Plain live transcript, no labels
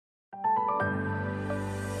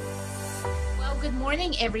Good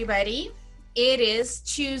morning, everybody. It is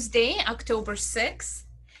Tuesday, October 6th,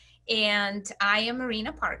 and I am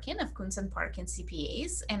Marina Parkin of Koontz Parkin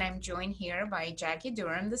CPAs, and I'm joined here by Jackie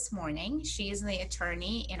Durham this morning. She is the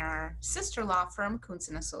attorney in our sister law firm, Koontz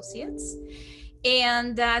Associates.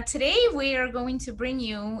 And today we are going to bring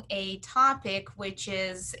you a topic which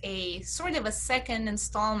is a sort of a second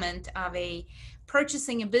installment of a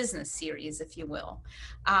purchasing a business series, if you will.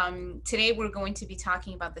 Today we're going to be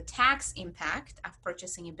talking about the tax impact of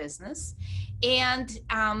purchasing a business. And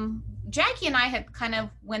Jackie and I had kind of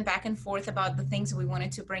went back and forth about the things we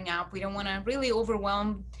wanted to bring up. We don't want to really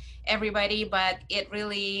overwhelm everybody, but it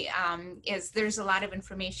really there's a lot of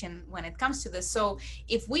information when it comes to this. So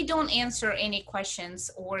if we don't answer any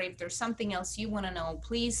questions, or if there's something else you want to know,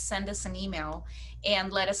 please send us an email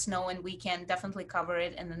and let us know, and we can definitely cover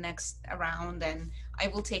it in the next round. And I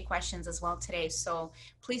will take questions as well today, so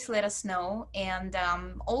please let us know. And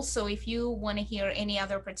also, if you want to hear any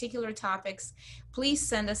other particular topics, please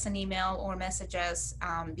send us an email or message us,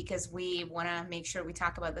 because we want to make sure we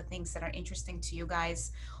talk about the things that are interesting to you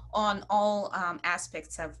guys on all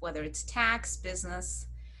aspects of whether it's tax, business,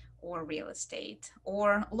 or real estate,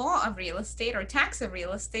 or law of real estate, or tax of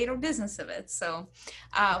real estate, or business of it. So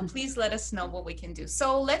please let us know what we can do.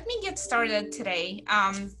 So let me get started today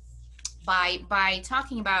by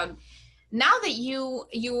talking about, now that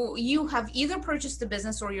you have either purchased a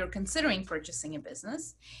business or you're considering purchasing a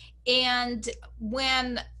business. And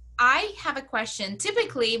when I have a question,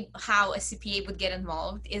 typically how a CPA would get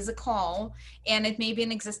involved is a call, and it may be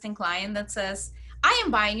an existing client that says, I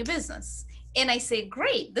am buying a business. And I say,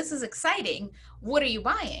 great, this is exciting. What are you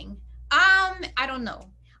buying? I don't know.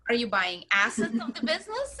 Are you buying assets of the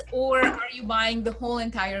business, or are you buying the whole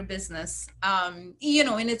entire business,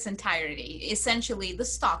 in its entirety? Essentially, the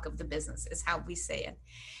stock of the business is how we say it.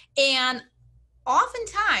 And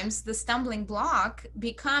oftentimes the stumbling block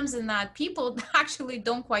becomes in that people actually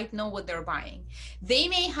don't quite know what they're buying. They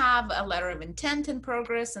may have a letter of intent in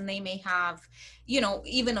progress, and they may have,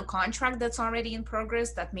 even a contract that's already in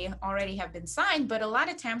progress that may already have been signed, but a lot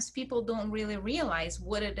of times people don't really realize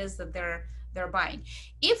what it is that they're buying.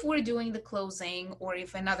 If we're doing the closing, or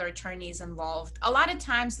if another attorney is involved, a lot of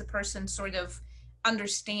times the person sort of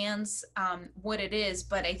understands what it is,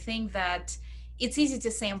 but I think that it's easy to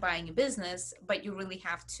say I'm buying a business, but you really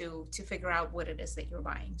have to figure out what it is that you're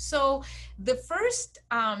buying. So the first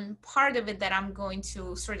part of it that I'm going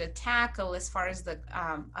to sort of tackle as far as the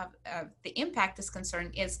impact is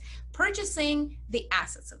concerned is purchasing the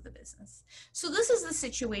assets of the business. So this is the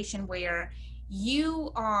situation where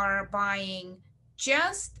you are buying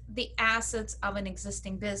just the assets of an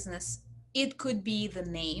existing business. It could be the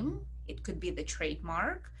name, it could be the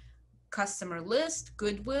trademark, customer list,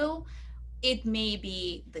 goodwill. It may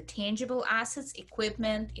be the tangible assets,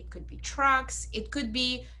 equipment, it could be trucks, it could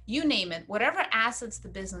be, you name it, whatever assets the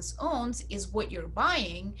business owns is what you're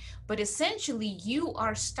buying. But essentially you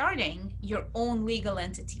are starting your own legal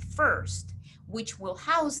entity first, which will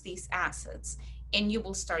house these assets, and you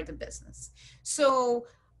will start the business. So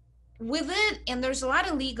with it, and there's a lot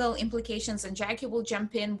of legal implications, and Jackie will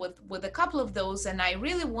jump in with a couple of those, and I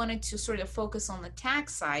really wanted to sort of focus on the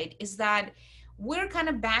tax side, is that we're kind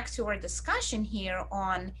of back to our discussion here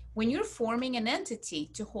on, when you're forming an entity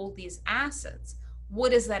to hold these assets,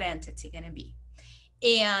 what is that entity going to be?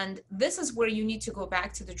 And this is where you need to go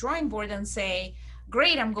back to the drawing board and say,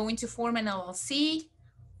 great, I'm going to form an LLC.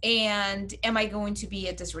 And am I going to be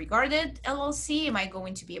a disregarded LLC? Am I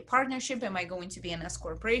going to be a partnership? Am I going to be an S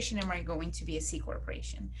corporation? Am I going to be a C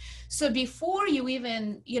corporation? So before you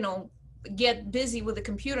even, get busy with the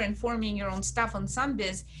computer and forming your own stuff on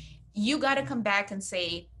SunBiz, you got to come back and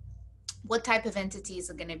say, what type of entity is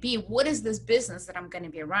it going to be? What is this business that I'm going to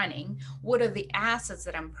be running? What are the assets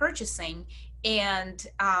that I'm purchasing? And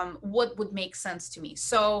what would make sense to me?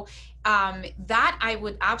 So that I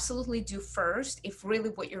would absolutely do first, if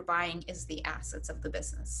really what you're buying is the assets of the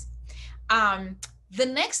business. The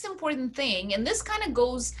next important thing, and this kind of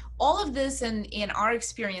goes, all of this in our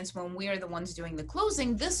experience when we are the ones doing the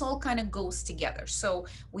closing, this all kind of goes together. So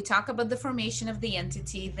we talk about the formation of the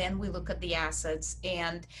entity, then we look at the assets.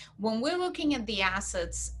 And when we're looking at the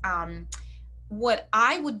assets, what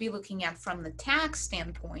I would be looking at from the tax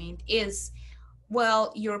standpoint is,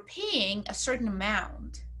 well, you're paying a certain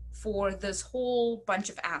amount for this whole bunch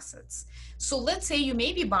of assets. So let's say you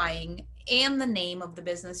may be buying, and the name of the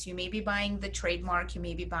business, you may be buying the trademark, you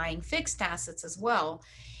may be buying fixed assets as well,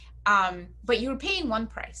 but you're paying one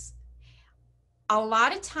price. A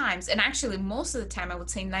lot of times, and actually most of the time, I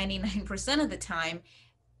would say 99% of the time,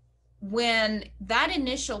 when that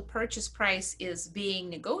initial purchase price is being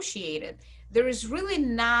negotiated, there is really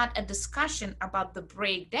not a discussion about the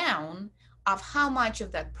breakdown of how much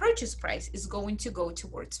of that purchase price is going to go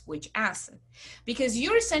towards which asset. Because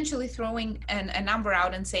you're essentially throwing a number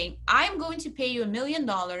out and saying, I'm going to pay you $1 million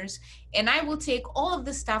and I will take all of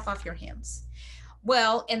this stuff off your hands.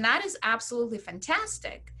 Well, and that is absolutely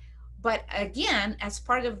fantastic. But again, as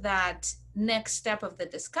part of that next step of the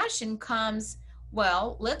discussion comes,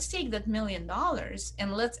 well, let's take that $1 million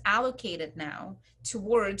and let's allocate it now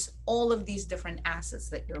towards all of these different assets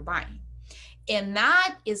that you're buying. And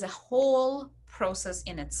that is a whole process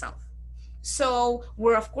in itself. So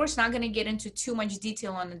we're of course not going to get into too much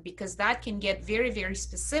detail on it because that can get very, very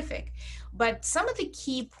specific. But some of the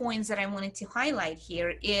key points that I wanted to highlight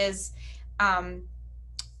here is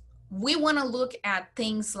we want to look at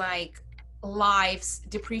things like lives,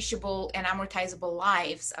 depreciable and amortizable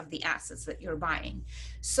lives of the assets that you're buying.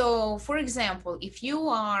 So for example, if you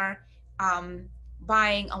are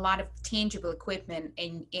buying a lot of tangible equipment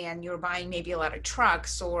and you're buying maybe a lot of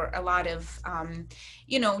trucks or a lot of,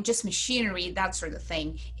 you know, just machinery, that sort of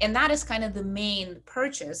thing, and that is kind of the main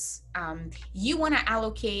purchase, you want to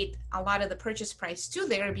allocate a lot of the purchase price to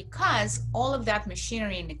there because all of that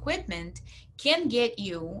machinery and equipment can get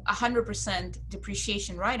you 100%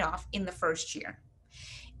 depreciation write-off in the first year.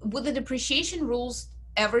 With the depreciation rules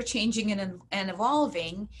ever changing and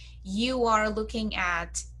evolving, you are looking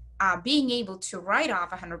at being able to write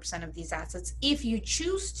off 100% of these assets if you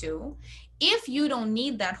choose to. If you don't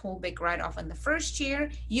need that whole big write-off in the first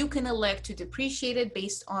year, you can elect to depreciate it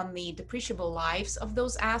based on the depreciable lives of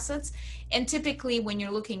those assets. And typically when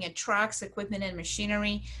you're looking at trucks, equipment and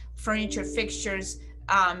machinery, furniture, fixtures,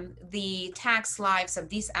 the tax lives of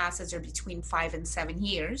these assets are between 5 and 7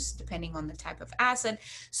 years, depending on the type of asset.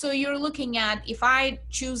 So you're looking at, if I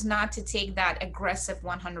choose not to take that aggressive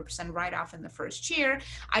 100% write-off in the first year,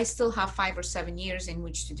 I still have 5 or 7 years in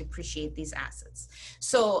which to depreciate these assets.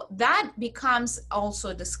 So that becomes also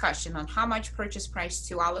a discussion on how much purchase price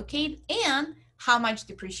to allocate and how much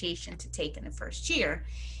depreciation to take in the first year.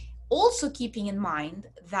 Also keeping in mind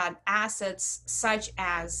that assets such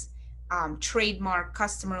as trademark,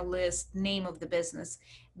 customer list, name of the business,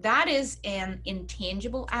 that is an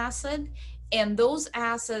intangible asset. And those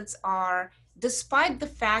assets are, despite the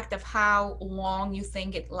fact of how long you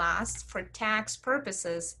think it lasts, for tax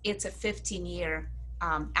purposes, it's a 15-year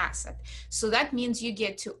asset. So that means you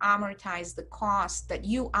get to amortize the cost that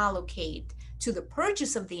you allocate to the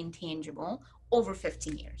purchase of the intangible over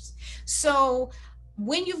 15 years. So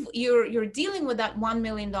when you're dealing with that $1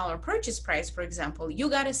 million purchase price, for example, you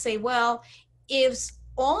got to say, well, if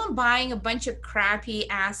all I'm buying a bunch of crappy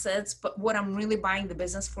assets, but what I'm really buying the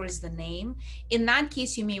business for is the name, in that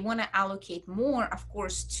case, you may want to allocate more, of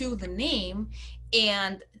course, to the name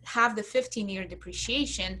and have the 15-year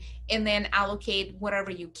depreciation, and then allocate whatever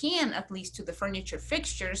you can, at least to the furniture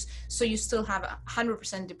fixtures, so you still have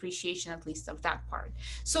 100% depreciation, at least of that part.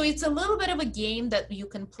 So it's a little bit of a game that you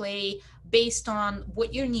can play based on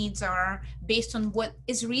what your needs are, based on what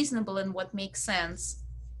is reasonable and what makes sense,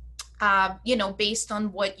 you know, based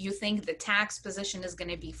on what you think the tax position is going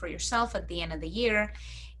to be for yourself at the end of the year.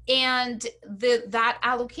 And that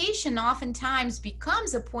allocation oftentimes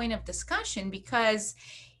becomes a point of discussion because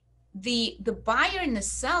the buyer and the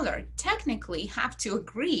seller technically have to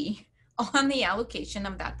agree on the allocation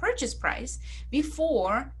of that purchase price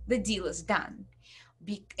before the deal is done.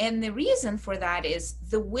 And the reason for that is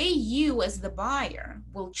the way you as the buyer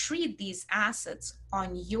will treat these assets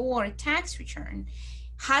on your tax return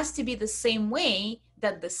has to be the same way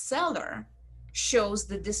that the seller shows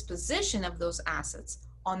the disposition of those assets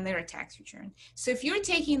on their tax return. So if you're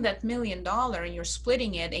taking that $1 million and you're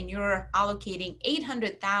splitting it and you're allocating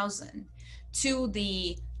 $800,000 to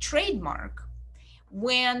the trademark,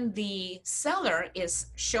 when the seller is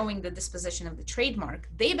showing the disposition of the trademark,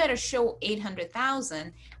 they better show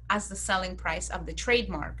 $800,000 as the selling price of the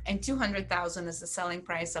trademark and $200,000 as the selling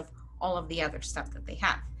price of all of the other stuff that they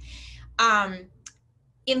have.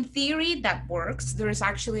 In theory, that works. There is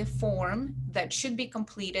actually a form that should be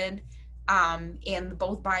completed, and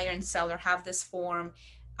both buyer and seller have this form.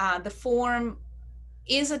 The form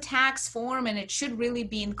is a tax form and it should really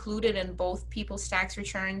be included in both people's tax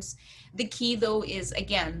returns. The key though is,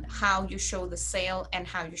 again, how you show the sale and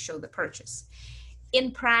how you show the purchase.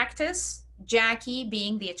 In practice, Jackie,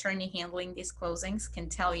 being the attorney handling these closings, can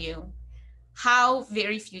tell you how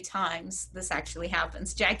very few times this actually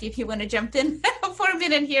happens. Jackie, if you want to jump in for a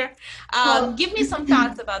minute here, give me some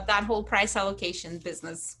thoughts about that whole price allocation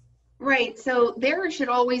business. Right. So there should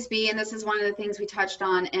always be, and this is one of the things we touched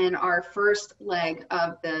on in our first leg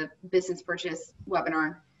of the business purchase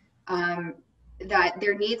webinar, that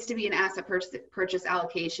there needs to be an asset purchase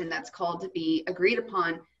allocation that's called to be agreed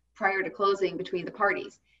upon prior to closing between the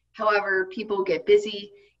parties. However, people get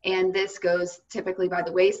busy and this goes typically by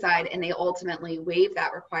the wayside, and they ultimately waive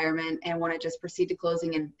that requirement and want to just proceed to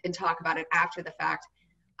closing and talk about it after the fact.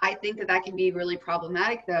 I think that that can be really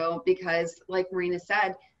problematic though, because like Marina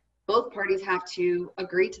said, both parties have to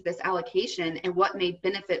agree to this allocation, and what may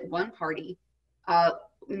benefit one party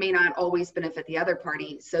may not always benefit the other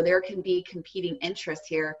party. So there can be competing interests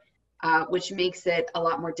here, which makes it a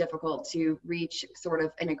lot more difficult to reach sort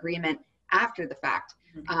of an agreement after the fact.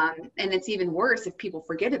 And it's even worse if people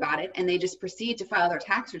forget about it and they just proceed to file their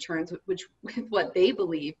tax returns, with what they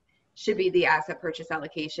believe should be the asset purchase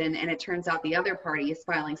allocation. And it turns out the other party is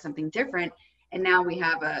filing something different. And now we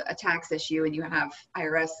have a tax issue, and you have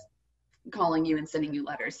IRS calling you and sending you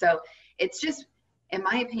letters. So it's just, in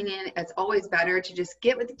my opinion, it's always better to just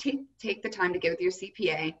take the time to get with your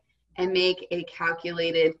CPA and make a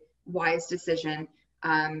calculated, wise decision.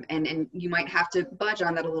 And you might have to budge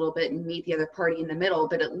on that a little bit and meet the other party in the middle,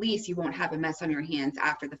 but at least you won't have a mess on your hands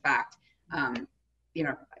after the fact. You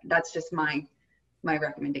know, that's just my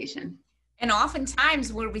recommendation. And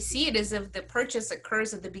oftentimes where we see it is if the purchase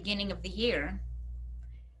occurs at the beginning of the year.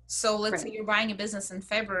 So let's say you're buying a business in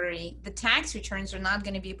February, the tax returns are not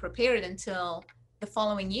going to be prepared until the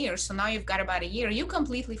following year. So now you've got about a year. You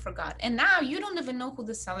completely forgot. And now you don't even know who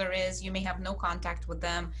the seller is. You may have no contact with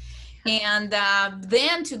them. And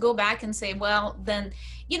then to go back and say, well, then,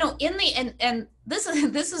 you know, in the, and this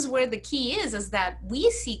is where the key is that we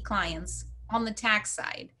see clients on the tax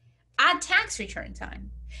side at tax return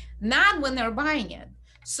time, not when they're buying it.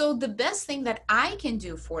 So the best thing that I can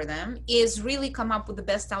do for them is really come up with the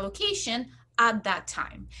best allocation at that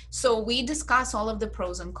time. So we discuss all of the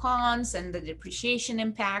pros and cons and the depreciation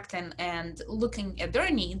impact and looking at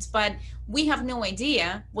their needs, but we have no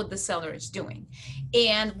idea what the seller is doing.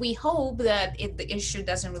 And we hope that the issue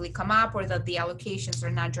doesn't really come up, or that the allocations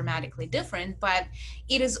are not dramatically different, but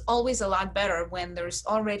it is always a lot better when there's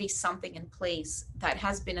already something in place that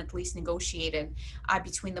has been at least negotiated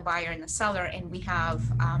between the buyer and the seller, and we have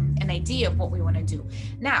an idea of what we want to do.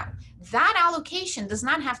 Now, that allocation does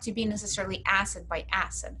not have to be necessarily asset by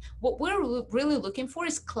asset. What we're really looking for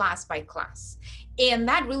is class by class. And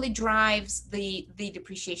that really drives the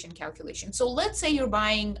depreciation calculation. So let's say you're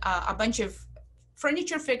buying a bunch of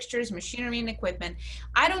furniture, fixtures, machinery, and equipment.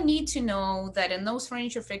 I don't need to know that in those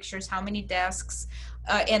furniture fixtures, how many desks,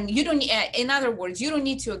 and you don't, in other words, you don't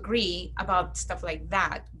need to agree about stuff like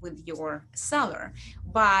that with your seller,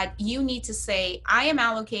 but you need to say, I am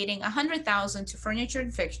allocating $100,000 to furniture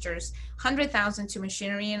and fixtures, $100,000 to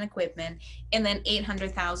machinery and equipment, and then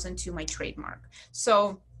 $800,000 to my trademark.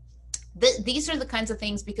 So these are the kinds of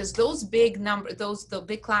things, because those big numbers, the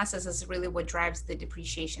big classes is really what drives the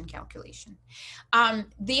depreciation calculation.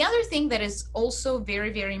 The other thing that is also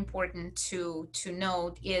very, very important to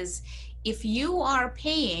note is, if you are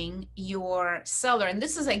paying your seller, and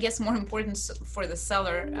this is, I guess, more important for the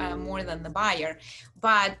seller more than the buyer,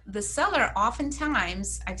 but the seller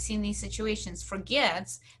oftentimes, I've seen these situations,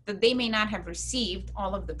 forgets that they may not have received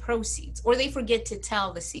all of the proceeds, or they forget to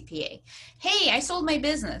tell the CPA, hey, I sold my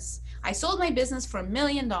business. I sold my business for $1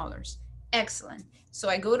 million. Excellent. So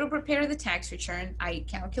I go to prepare the tax return, I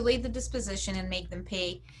calculate the disposition and make them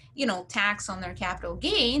pay, you know, tax on their capital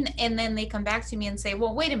gain. And then they come back to me and say,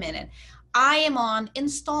 well, wait a minute, I am on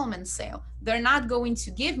installment sale. They're not going to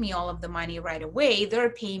give me all of the money right away. They're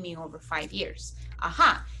paying me over 5 years.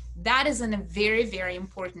 Aha. That is a very, very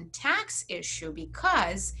important tax issue,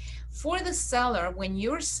 because for the seller, when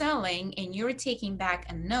you're selling and you're taking back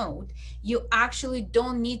a note, you actually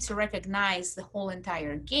don't need to recognize the whole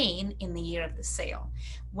entire gain in the year of the sale.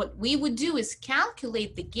 What we would do is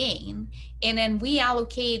calculate the gain, and then we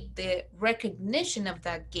allocate the recognition of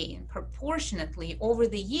that gain proportionately over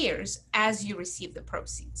the years as you receive the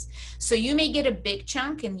proceeds. So you may get a big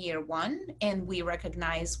chunk in year one, and we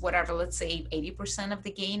recognize whatever, let's say 80% of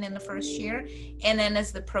the gain in the first year. And then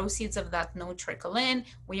as the proceeds of that note trickle in,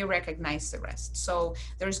 we recognize the rest. So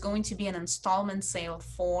there's going to be an installment sale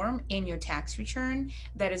form in your tax return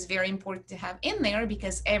that is very important to have in there,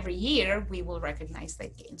 because every year we will recognize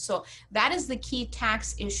that gain. So that is the key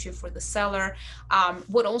tax issue for the seller.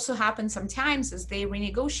 What also happens sometimes is they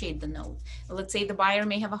renegotiate the note. Let's say the buyer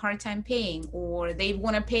may have a hard time paying, or they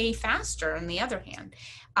want to pay faster on the other hand.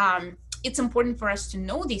 it's important for us to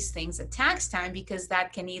know these things at tax time, because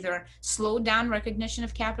that can either slow down recognition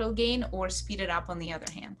of capital gain or speed it up on the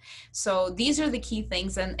other hand. So these are the key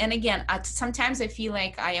things. And again, sometimes I feel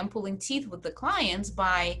like I am pulling teeth with the clients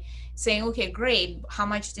by saying, okay, great, how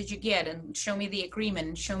much did you get? And show me the agreement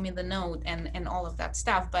and show me the note and all of that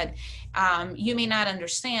stuff. But you may not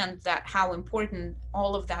understand that how important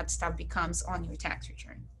all of that stuff becomes on your tax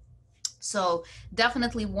return. So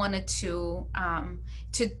definitely wanted to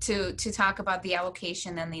talk about the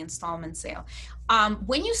allocation and the installment sale.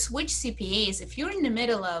 When you switch CPAs, if you're in the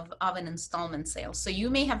middle of an installment sale, so you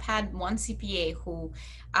may have had one CPA who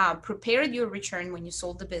prepared your return when you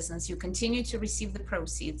sold the business, you continue to receive the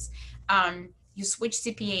proceeds, you switch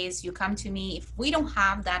CPAs, you come to me. If we don't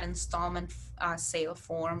have that installment sale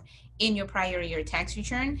form in your prior year tax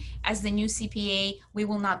return, as the new CPA, we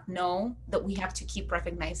will not know that we have to keep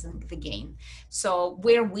recognizing the gain. So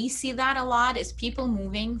where we see that a lot is people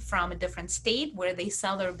moving from a different state where they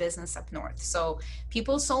sell their business up north. So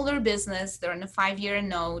people sold their business, they're in a 5-year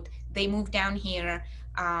note, they move down here,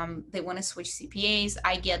 they want to switch CPAs,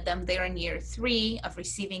 I get them, they're in year 3 of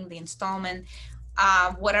receiving the installment.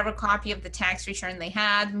 Whatever copy of the tax return they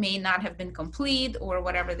had may not have been complete, or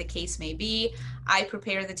whatever the case may be. I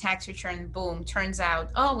prepare the tax return, boom, turns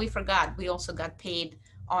out, oh, we forgot, we also got paid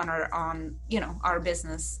on our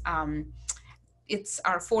business. It's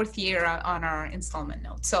our 4th year on our installment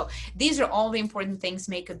note. So these are all the important things,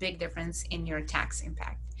 make a big difference in your tax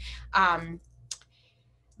impact.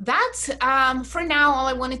 That's for now all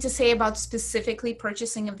I wanted to say about specifically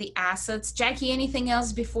purchasing of the assets. Jackie, anything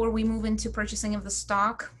else before we move into purchasing of the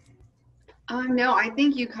stock? No, I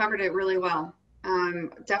think you covered it really well.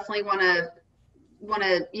 Definitely want to,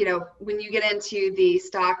 when you get into the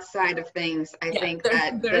stock side of things, I think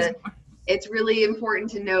that it's really important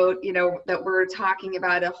to note, that we're talking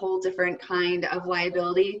about a whole different kind of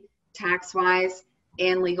liability, tax-wise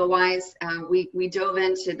and legal-wise. We dove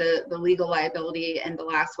into the legal liability in the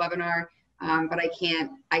last webinar, but I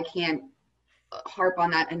can't harp on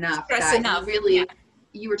that enough.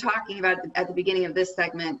 You were talking about at the beginning of this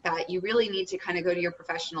segment that you really need to kind of go to your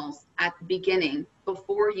professionals at the beginning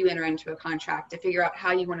before you enter into a contract to figure out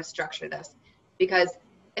how you want to structure this. Because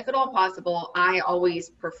if at all possible, I always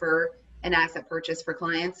prefer an asset purchase for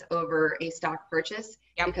clients over a stock purchase.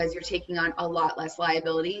 Yep. Because you're taking on a lot less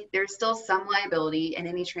liability. There's still some liability in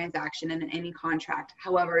any transaction and in any contract.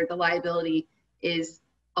 However, the liability is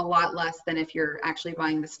a lot less than if you're actually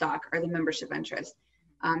buying the stock or the membership interest.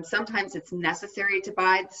 Sometimes it's necessary to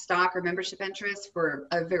buy the stock or membership interest for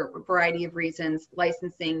a variety of reasons,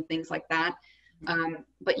 licensing, things like that.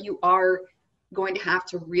 But you are going to have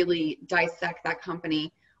to really dissect that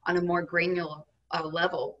company on a more granular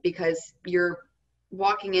level, because you're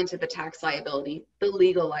walking into the tax liability, the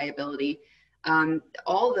legal liability,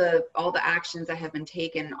 all the actions that have been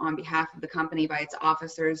taken on behalf of the company by its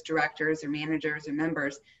officers, directors, or managers or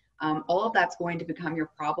members. All of that's going to become your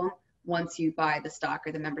problem once you buy the stock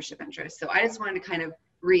or the membership interest. So I just wanted to kind of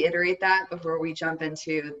reiterate that before we jump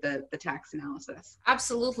into the tax analysis.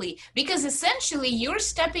 Absolutely, because essentially you're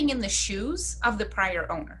stepping in the shoes of the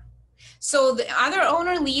prior owner. So the other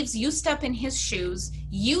owner leaves, you step in his shoes,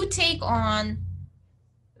 you take on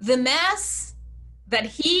the mess that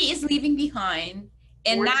he is leaving behind,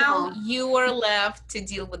 and now you are left to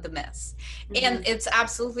deal with the mess. Mm-hmm. And it's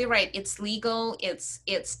absolutely right. It's legal, it's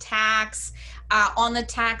tax. On the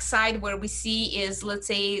tax side, where we see is, let's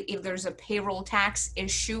say if there's a payroll tax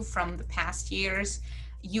issue from the past years,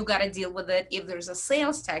 you got to deal with it. If there's a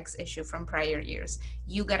sales tax issue from prior years,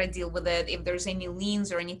 you got to deal with it. If there's any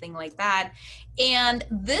liens or anything like that. And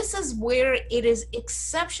this is where it is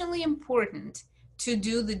exceptionally important to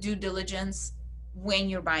do the due diligence when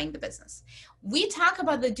you're buying the business. We talk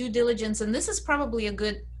about the due diligence, and this is probably a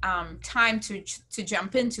good time to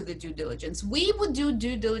jump into the due diligence. We would do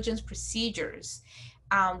due diligence procedures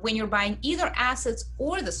when you're buying either assets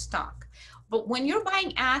or the stock. But when you're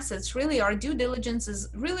buying assets, really our due diligence is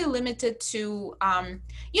really limited to,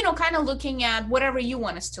 kind of looking at whatever you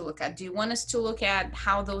want us to look at. Do you want us to look at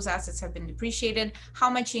how those assets have been depreciated, how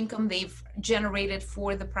much income they've generated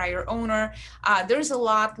for the prior owner? There's a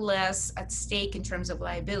lot less at stake in terms of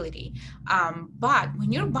liability. But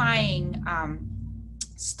when you're buying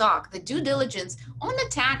stock, the due diligence on the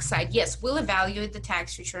tax side, yes, we'll evaluate the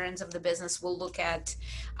tax returns of the business. We'll look at,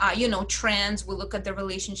 trends. We'll look at the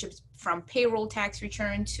relationships from payroll tax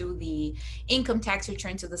return to the income tax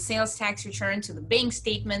return to the sales tax return to the bank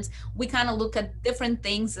statements. We kind of look at different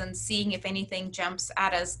things and seeing if anything jumps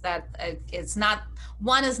at us that it's not,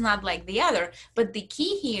 one is not like the other. But the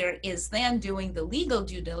key here is then doing the legal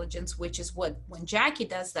due diligence, which is when Jackie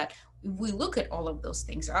does that, we look at all of those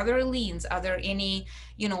things. Are there liens? Are there any,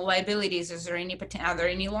 liabilities? Is there are there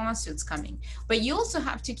any lawsuits coming? But you also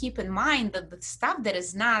have to keep in mind that the stuff that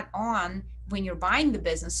is not on when you're buying the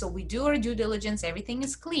business, so we do our due diligence, everything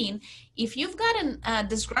is clean. If you've got a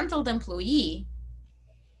disgruntled employee,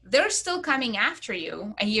 they're still coming after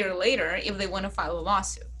you a year later if they want to file a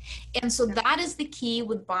lawsuit. And so that is the key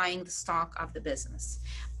with buying the stock of the business.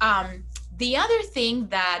 The other thing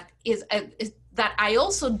that is that I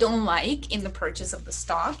also don't like in the purchase of the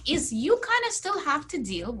stock is you kind of still have to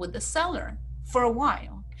deal with the seller for a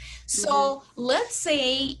while. So let's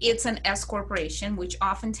say it's an S corporation, which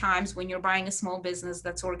oftentimes when you're buying a small business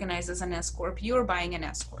that's organized as an S corp, you're buying an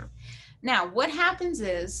S corp. Now, what happens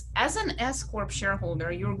is, as an S corp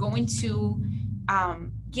shareholder, you're going to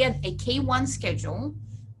get a K-1 schedule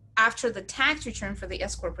after the tax return for the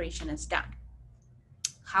S corporation is done.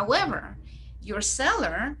 However, your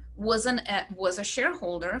seller was a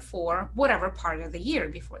shareholder for whatever part of the year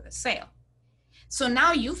before the sale. So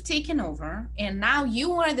now you've taken over, and now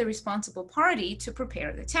you are the responsible party to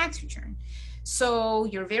prepare the tax return. So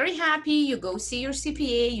you're very happy, you go see your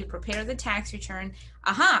CPA, you prepare the tax return.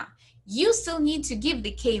 You still need to give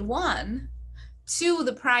the K-1 to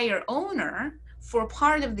the prior owner for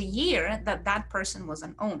part of the year that person was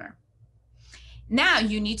an owner. Now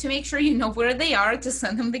you need to make sure you know where they are to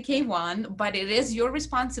send them the K-1, but it is your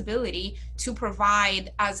responsibility to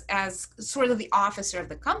provide, as sort of the officer of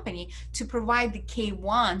the company, to provide the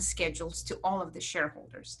K-1 schedules to all of the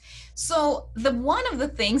shareholders. So one of the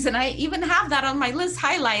things, and I even have that on my list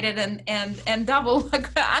highlighted and double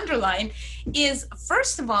underlined, is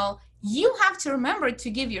first of all, you have to remember to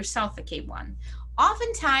give yourself a K-1.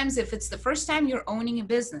 Oftentimes, if it's the first time you're owning a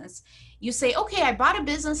business, you say, okay, I bought a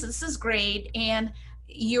business, this is great, and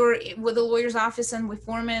you're with the lawyer's office and we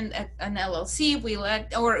form an LLC,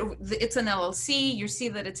 it's an LLC, you see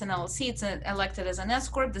that it's an LLC, it's elected as an S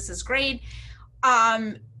corp, this is great.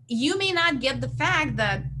 You may not get the fact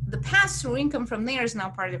that the pass-through income from there is now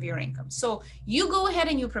part of your income. So you go ahead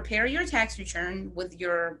and you prepare your tax return with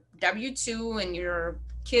your W-2 and your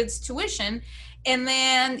kids' tuition, and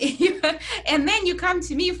then you come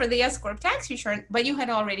to me for the S corp tax return, but you had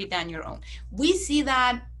already done your own. We see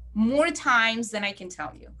that more times than I can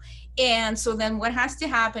tell you. And so then what has to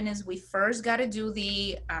happen is we first got to do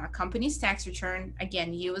the company's tax return.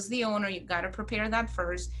 Again, you as the owner, you've got to prepare that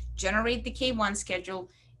first, generate the K-1 schedule,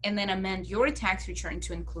 and then amend your tax return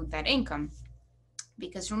to include that income.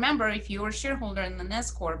 Because remember, if you're a shareholder in an S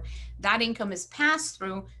corp, that income is passed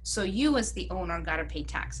through, so you as the owner got to pay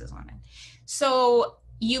taxes on it. So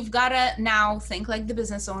you've got to now think like the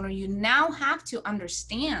business owner. You now have to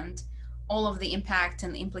understand all of the impact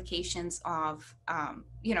and the implications of,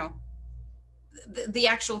 the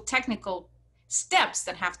actual technical steps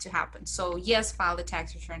that have to happen. So yes, file the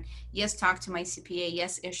tax return. Yes, talk to my CPA.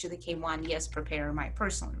 Yes, issue the K-1. Yes, prepare my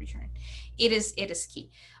personal return. It is key.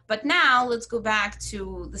 But now let's go back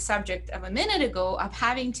to the subject of a minute ago of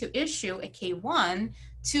having to issue a K-1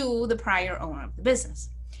 to the prior owner of the business.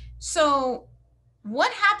 So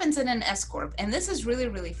what happens in an S corp, and this is really,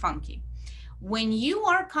 really funky. When you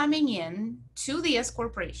are coming in to the S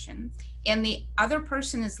corporation and the other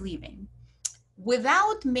person is leaving,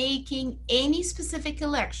 without making any specific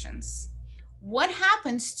elections, what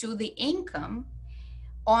happens to the income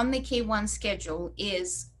on the K-1 schedule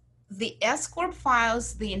is the S corp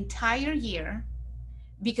files the entire year,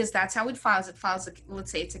 because that's how it files. It files,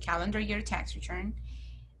 let's say it's a calendar year tax return.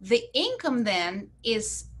 The income then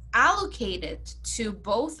is allocated to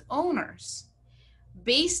both owners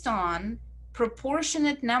based on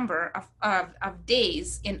proportionate number of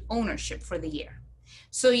days in ownership for the year.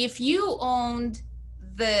 So if you owned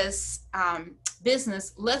this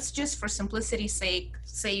business, let's just for simplicity's sake,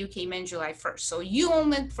 say you came in July 1st. So you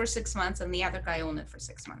own it for 6 months and the other guy owned it for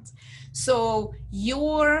 6 months. So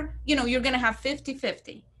you're going to have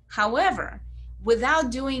 50-50. However,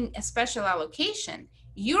 without doing a special allocation,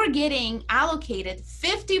 you're getting allocated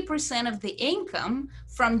 50% of the income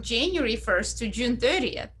from January 1st to June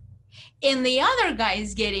 30th. And the other guy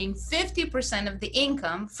is getting 50% of the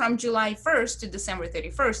income from July 1st to December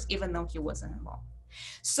 31st, even though he wasn't involved.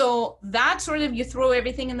 So that sort of, you throw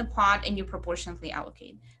everything in the pot and you proportionately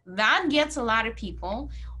allocate. That gets a lot of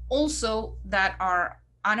people also that are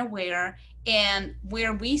unaware, and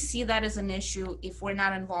where we see that as an issue if we're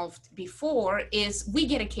not involved before is we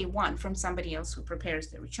get a K-1 from somebody else who prepares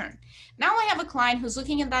the return. Now I have a client who's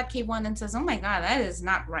looking at that K-1 and says, oh my God, that is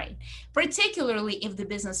not right. Particularly if the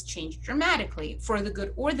business changed dramatically for the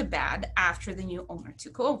good or the bad after the new owner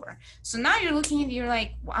took over. So now you're looking at it, you're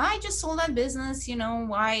like, well, I just sold that business,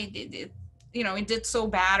 why did it? you know, it did so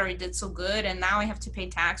bad or it did so good, and now I have to pay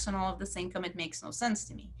tax on all of this income. It makes no sense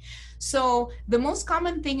to me. So the most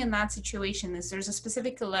common thing in that situation is there's a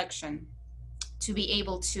specific election to be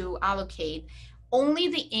able to allocate only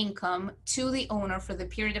the income to the owner for the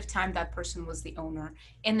period of time that person was the owner.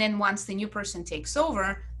 And then once the new person takes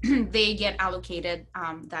over, they get allocated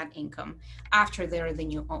that income after they're the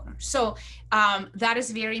new owner. So that is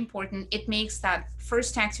very important. It makes that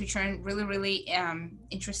first tax return really, really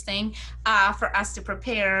interesting for us to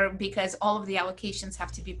prepare, because all of the allocations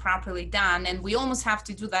have to be properly done. And we almost have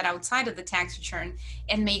to do that outside of the tax return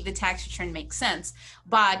and make the tax return make sense.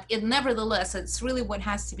 But nevertheless, it's really what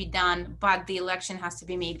has to be done, but the election has to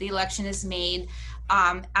be made. The election is made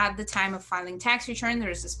at the time of filing tax return. There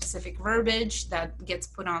is a specific verbiage that gets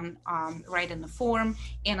put on right in the form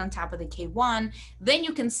and on top of the K-1. Then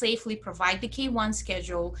you can safely provide the K-1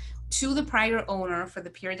 schedule to the prior owner for the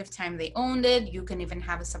period of time they owned it. You can even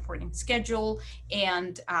have a supporting schedule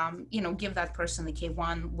and give that person the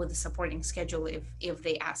K-1 with a supporting schedule if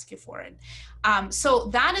they ask you for it. So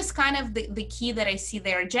that is kind of the key that I see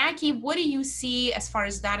there. Jackie, what do you see as far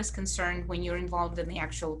as that is concerned when you're involved in the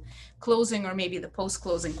actual closing or maybe the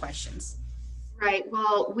post-closing questions? Right.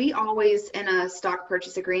 Well, we always, in a stock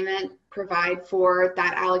purchase agreement, provide for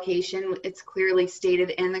that allocation. It's clearly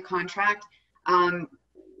stated in the contract.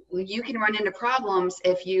 You can run into problems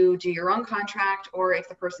if you do your own contract, or if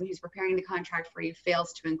the person who's preparing the contract for you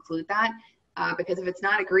fails to include that, because if it's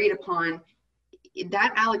not agreed upon,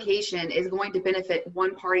 that allocation is going to benefit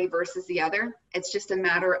one party versus the other. It's just a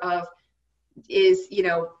matter of, is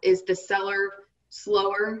the seller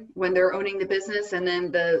slower when they're owning the business, and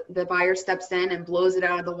then the buyer steps in and blows it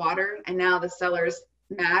out of the water, and now the seller's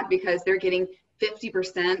mad because they're getting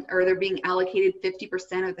 50%, or they're being allocated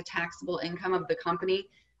 50% of the taxable income of the company,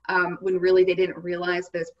 when really they didn't realize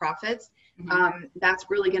those profits. Mm-hmm. That's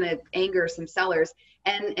really going to anger some sellers,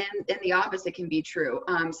 and the opposite can be true.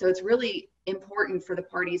 So it's really important for the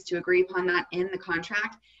parties to agree upon that in the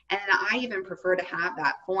contract, and I even prefer to have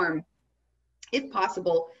that form, if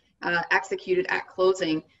possible, executed at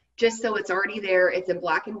closing, just so it's already there. It's in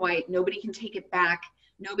black and white. Nobody can take it back.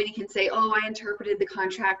 Nobody can say, oh, I interpreted the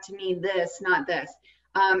contract to mean this, not this.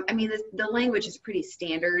 I mean, the language is pretty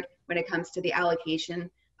standard when it comes to the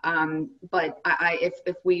allocation. But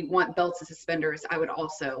if we want belts and suspenders, I would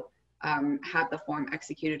also have the form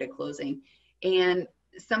executed at closing. And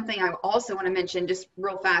something I also want to mention, just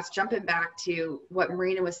real fast, jumping back to what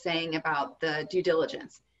Marina was saying about the due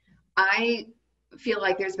diligence. I feel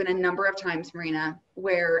like there's been a number of times, Marina,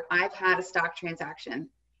 where I've had a stock transaction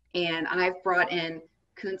and I've brought in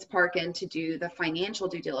Koontz Parkin to do the financial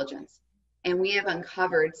due diligence. And we have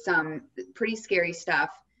uncovered some pretty scary stuff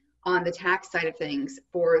on the tax side of things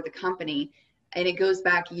for the company. And it goes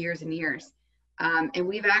back years and years. And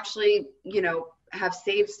we've actually, have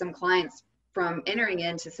saved some clients from entering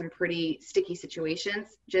into some pretty sticky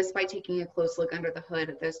situations just by taking a close look under the hood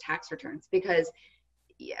of those tax returns. Because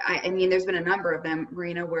I mean, there's been a number of them,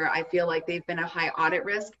 Marina, where I feel like they've been a high audit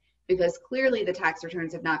risk because clearly the tax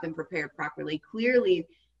returns have not been prepared properly. Clearly,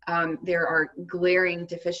 there are glaring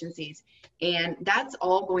deficiencies, and that's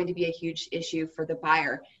all going to be a huge issue for the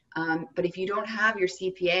buyer. But if you don't have your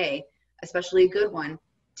CPA, especially a good one,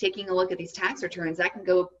 taking a look at these tax returns, that can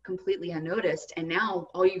go completely unnoticed. And now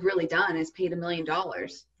all you've really done is paid $1 million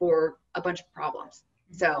for a bunch of problems.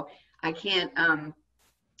 So I can't,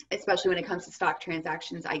 especially when it comes to stock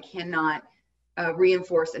transactions, I cannot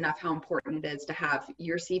reinforce enough how important it is to have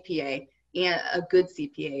your CPA and a good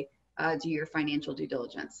CPA do your financial due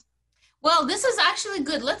diligence. Well, this is actually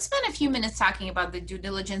good. Let's spend a few minutes talking about the due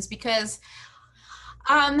diligence, because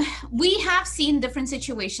we have seen different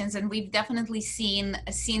situations, and we've definitely seen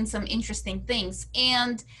some interesting things.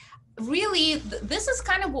 And really, this is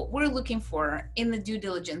kind of what we're looking for in the due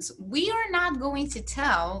diligence. We are not going to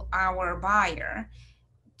tell our buyer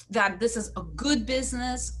that this is a good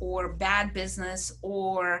business or bad business,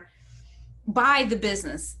 or buy the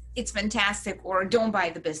business, it's fantastic, or don't buy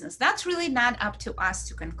the business. That's really not up to us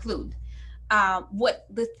to conclude. What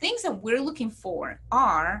the things that we're looking for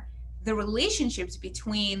are the relationships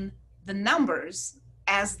between the numbers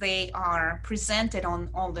as they are presented on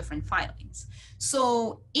all different filings.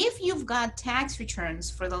 So if you've got tax returns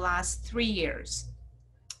for the last 3 years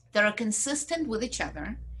that are consistent with each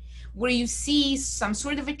other, where you see some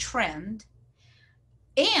sort of a trend,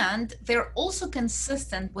 and they're also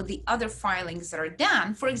consistent with the other filings that are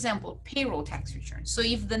done, for example, payroll tax returns. So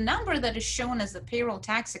if the number that is shown as the payroll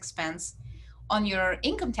tax expense on your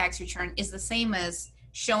income tax return is the same as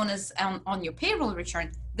shown as on your payroll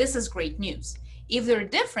return, this is great news. If they're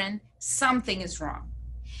different, something is wrong.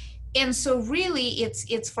 And so really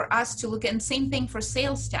it's for us to look at, and same thing for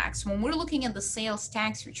sales tax. When we're looking at the sales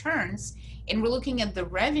tax returns and we're looking at the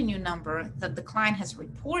revenue number that the client has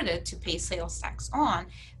reported to pay sales tax on,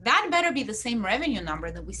 that better be the same revenue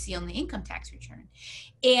number that we see on the income tax return.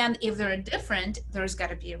 And if they're different, there's got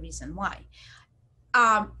to be a reason why.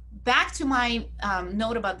 Back to my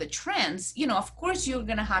note about the trends, you know, of course, you're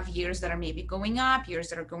going to have years that are maybe going up, years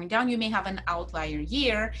that are going down. You may have an outlier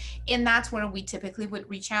year, and that's where we typically would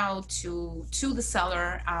reach out to the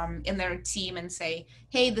seller and their team and say,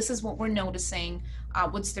 hey, this is what we're noticing.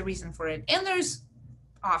 What's the reason for it? And there's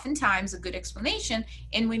oftentimes a good explanation,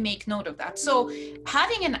 and we make note of that. So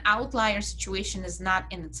having an outlier situation is not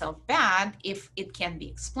in itself bad if it can be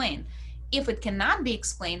explained. If it cannot be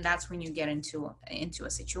explained, that's when you get into a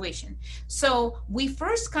situation. So we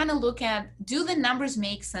first kind of look at, do the numbers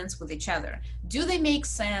make sense with each other? Do they make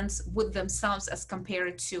sense with themselves as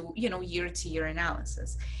compared to, you know, year-to-year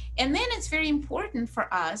analysis? And then it's very important for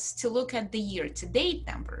us to look at the year-to-date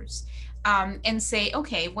numbers and say,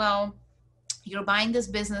 okay, well, you're buying this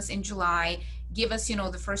business in July, give us, you know,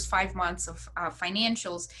 the first 5 months of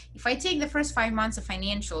financials. If I take the first 5 months of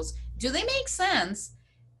financials, do they make sense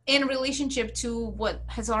in relationship to what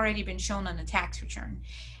has already been shown on the tax return?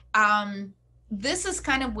 This is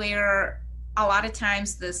kind of where a lot of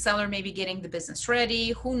times the seller may be getting the business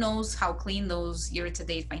ready. Who knows how clean those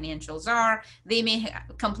year-to-date financials are? They may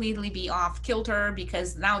completely be off kilter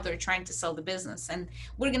because now they're trying to sell the business. And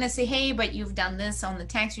we're going to say, hey, but you've done this on the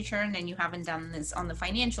tax return and you haven't done this on the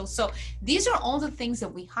financials. So these are all the things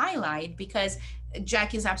that we highlight because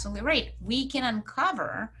Jackie is absolutely right. We can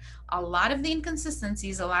uncover a lot of the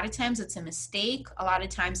inconsistencies. A lot of times it's a mistake. A lot of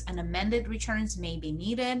times an amended returns may be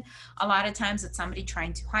needed. A lot of times it's somebody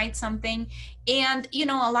trying to hide something. And, you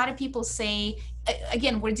know, a lot of people say,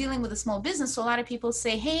 again, we're dealing with a small business. So a lot of people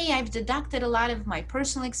say, hey, I've deducted a lot of my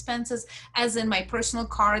personal expenses, as in my personal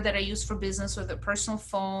car that I use for business, or the personal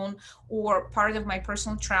phone, or part of my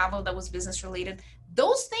personal travel that was business related.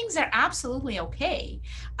 Those things are absolutely okay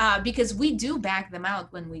because we do back them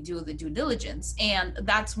out when we do the due diligence. And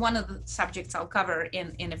that's one of the subjects I'll cover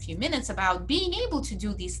in a few minutes about being able to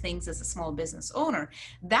do these things as a small business owner.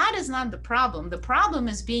 That is not the problem. The problem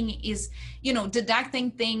is you know,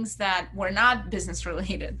 deducting things that were not business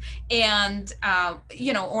related and,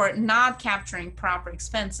 you know, or not capturing proper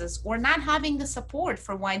expenses or not having the support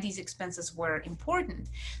for why these expenses were important.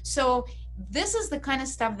 So this is the kind of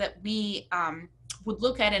stuff that we, would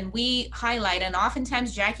look at and we highlight. And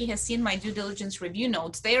oftentimes Jackie has seen my due diligence review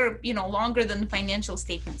notes. They're, you know, longer than the financial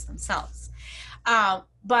statements themselves.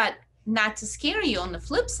 But not to scare you, on the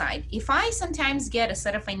flip side, if I sometimes get a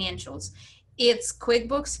set of financials, it's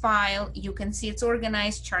QuickBooks file, you can see it's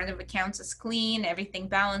organized, chart of accounts is clean, everything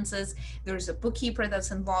balances, there's a bookkeeper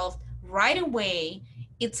that's involved, right away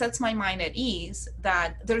it sets my mind at ease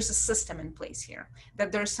that there's a system in place here,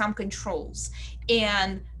 that there's some controls.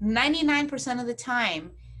 And 99% of the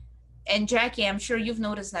time, and Jackie, I'm sure you've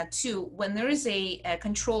noticed that too, when there is a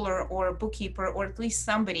controller or a bookkeeper or at least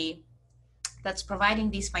somebody that's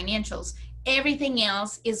providing these financials, everything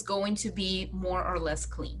else is going to be more or less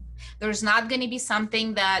clean. There's not going to be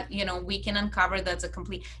something that, you know, we can uncover that's a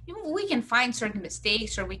complete, we can find certain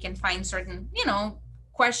mistakes, or we can find certain, you know,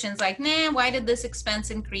 questions like, nah, why did this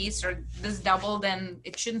expense increase, or this doubled and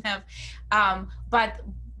it shouldn't have, but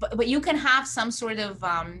you can have some sort of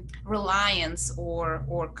reliance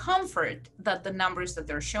or comfort that the numbers that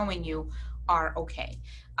they're showing you are okay.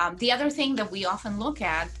 The other thing that we often look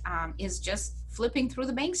at is just flipping through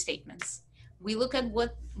the bank statements. We look at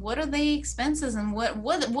what are the expenses and what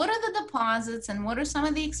are the deposits and what are some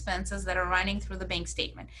of the expenses that are running through the bank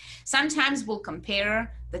statement. Sometimes we'll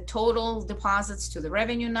compare the total deposits to the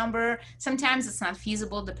revenue number. Sometimes it's not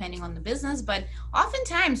feasible depending on the business, but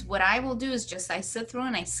oftentimes what I will do is just I sit through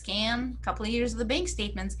and I scan a couple of years of the bank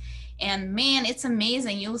statements, and man, it's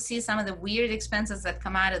amazing. You'll see some of the weird expenses that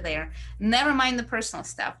come out of there. Never mind the personal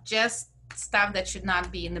stuff, just stuff that should not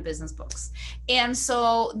be in the business books. And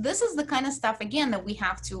so this is the kind of stuff, again, that we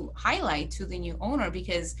have to highlight to the new owner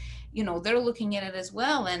because, you know, they're looking at it as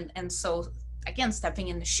well. And so, again, stepping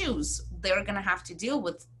in the shoes, they're going to have to deal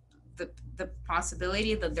with the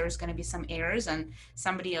possibility that there's going to be some errors and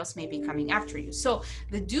somebody else may be coming after you. So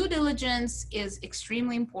the due diligence is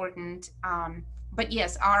extremely important. But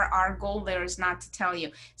yes, our goal there is not to tell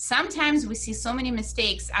you. Sometimes we see so many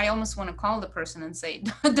mistakes, I almost want to call the person and say,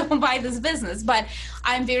 don't buy this business. But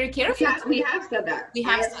I'm very careful. We have said that. We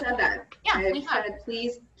have said that. Yeah, I have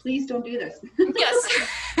said, please don't do this. Yes.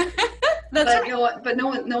 That's right. But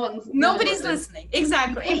nobody's listening.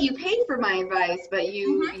 Exactly. You paid for my advice, but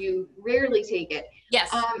you rarely take it.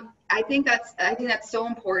 Yes. I think that's so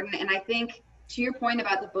important. And I think to your point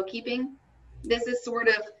about the bookkeeping, this is sort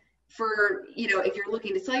of for, if you're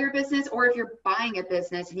looking to sell your business or if you're buying a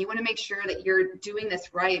business and you want to make sure that you're doing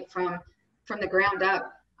this right from the ground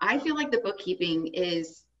up. I feel like the bookkeeping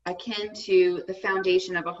is akin to the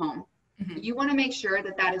foundation of a home. Mm-hmm. You want to make sure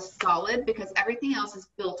that that is solid because everything else is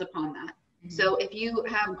built upon that. Mm-hmm. So if you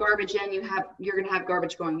have garbage in, you're going to have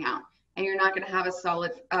garbage going out, and you're not going to have a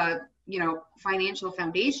solid, financial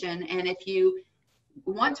foundation. And if you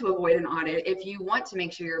want to avoid an audit, if you want to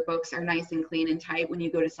make sure your books are nice and clean and tight when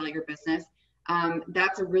you go to sell your business,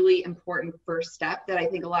 that's a really important first step that I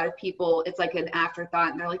think a lot of people, it's like an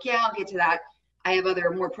afterthought and they're like, yeah, I'll get to that. I have other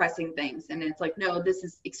more pressing things. And it's like, no, this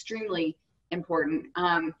is extremely important.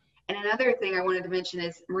 And another thing I wanted to mention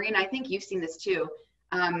is, Marina, I think you've seen this too,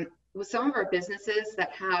 with some of our businesses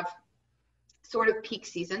that have sort of peak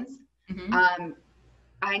seasons. Mm-hmm.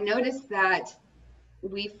 I noticed that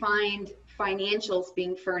we find financials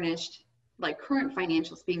being furnished, like current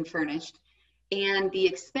financials being furnished, and the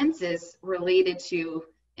expenses related to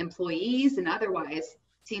employees and otherwise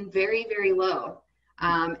seem very, very low.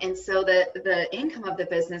 And so the income of the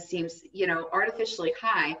business seems, artificially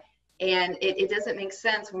high. And it doesn't make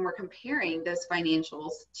sense when we're comparing those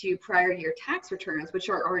financials to prior year tax returns, which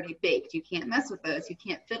are already baked. You can't mess with those. You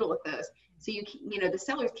can't fiddle with those. So the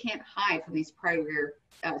sellers can't hide from these prior year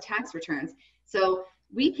tax returns. So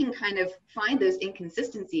we can kind of find those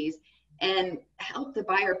inconsistencies and help the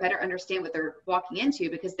buyer better understand what they're walking into,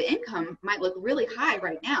 because the income might look really high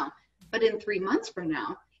right now, but in 3 months from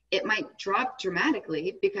now, it might drop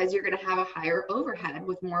dramatically because you're going to have a higher overhead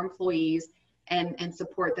with more employees and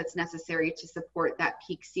support that's necessary to support that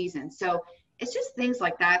peak season. So it's just things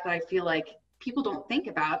like that I feel like people don't think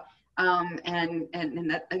about. And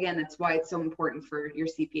that, again, that's why it's so important for your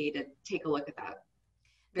CPA to take a look at that.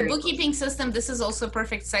 The bookkeeping system, this is also a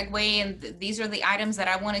perfect segue, and these are the items that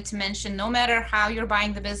I wanted to mention. No matter how you're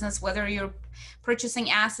buying the business, whether you're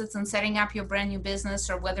purchasing assets and setting up your brand new business,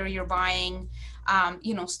 or whether you're buying,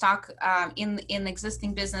 stock in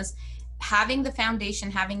existing business, having the foundation,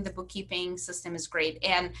 having the bookkeeping system is great.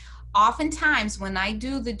 And oftentimes when I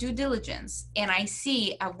do the due diligence and I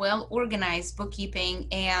see a well-organized bookkeeping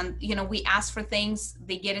and, we ask for things,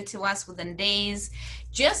 they get it to us within days,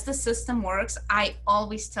 just the system works. I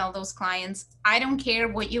always tell those clients, I don't care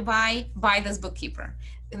what you buy this bookkeeper.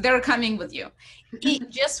 They're coming with you.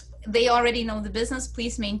 They already know the business.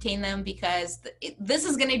 Please maintain them, because this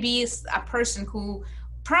is going to be a person who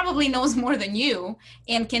probably knows more than you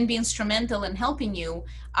and can be instrumental in helping you,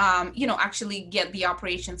 actually get the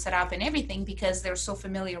operation set up and everything, because they're so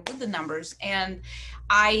familiar with the numbers. And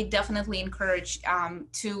I definitely encourage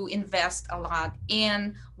to invest a lot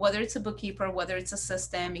in, whether it's a bookkeeper, whether it's a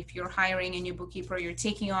system. If you're hiring a new bookkeeper, you're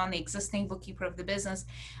taking on the existing bookkeeper of the business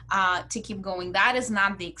to keep going. That is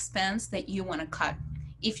not the expense that you want to cut.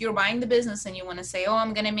 If you're buying the business and you want to say, oh,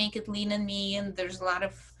 I'm going to make it lean and mean, there's a lot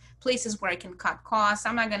of places where I can cut costs.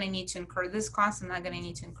 I'm not going to need to incur this cost. I'm not going to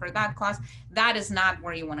need to incur that cost. That is not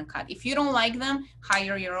where you want to cut. If you don't like them,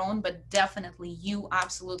 hire your own, but definitely you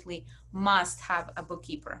absolutely must have a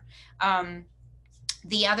bookkeeper.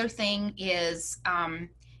 The other thing is,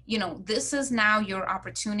 this is now your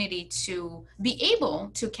opportunity to be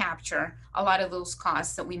able to capture a lot of those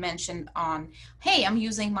costs that we mentioned on, hey, I'm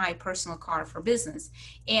using my personal car for business.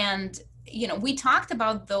 And, we talked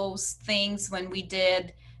about those things when we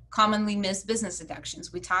did commonly missed business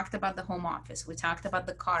deductions. We talked about the home office. We talked about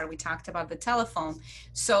the car. We talked about the telephone.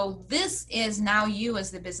 So this is now, you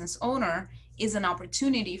as the business owner, is an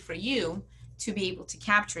opportunity for you to be able to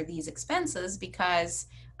capture these expenses, because,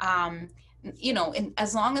 and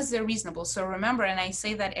as long as they're reasonable. So remember, and I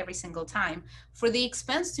say that every single time, for the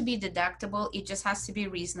expense to be deductible, it just has to be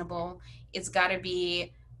reasonable. It's got to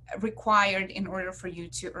be required in order for you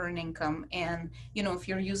to earn income. And if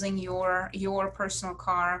you're using your personal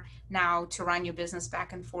car now to run your business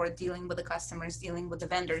back and forth, dealing with the customers, dealing with the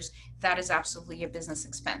vendors, that is absolutely a business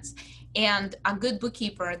expense. And a good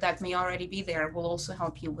bookkeeper that may already be there will also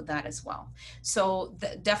help you with that as well. So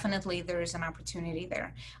definitely there is an opportunity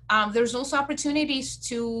there. There's also opportunities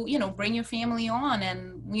to bring your family on,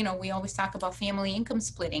 and we always talk about family income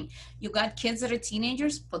splitting. You got kids that are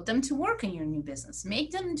teenagers, put them to work in your new business,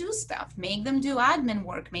 make them do stuff, make them do admin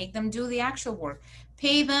work, make them do the actual work,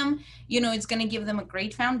 pay them. It's going to give them a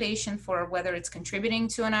great foundation for whether it's contributing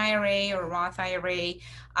to an IRA or Roth IRA.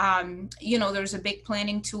 There's a big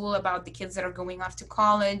planning tool about the kids that are going off to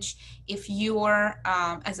college. If you're,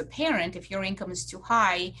 as a parent, if your income is too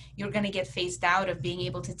high, you're going to get phased out of being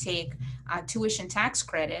able to take tuition tax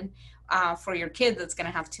credit for your kid that's going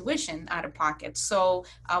to have tuition out of pocket. So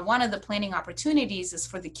one of the planning opportunities is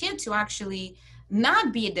for the kid to actually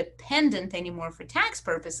not be a dependent anymore for tax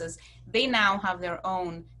purposes. They now have their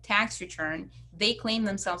own tax return. They claim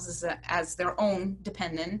themselves as their own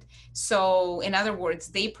dependent. So in other words,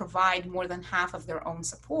 they provide more than half of their own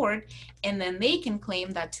support, and then they can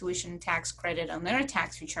claim that tuition tax credit on their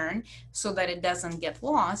tax return so that it doesn't get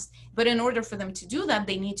lost. But in order for them to do that,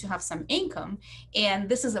 they need to have some income. And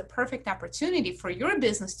this is a perfect opportunity for your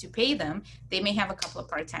business to pay them. They may have a couple of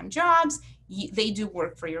part-time jobs. They do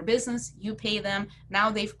work for your business, you pay them. Now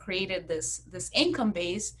they've created this income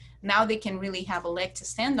base. Now they can really have a leg to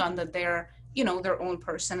stand on, that they're their own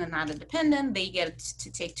person and not a dependent. They get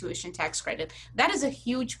to take tuition tax credit. That is a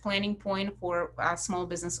huge planning point for small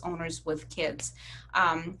business owners with kids.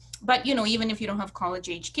 But even if you don't have college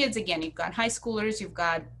age kids, again, you've got high schoolers, you've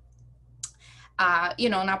got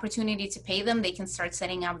an opportunity to pay them. They can start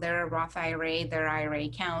setting up their Roth IRA, their IRA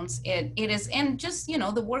accounts. It is, and just,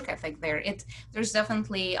 the work ethic there. There's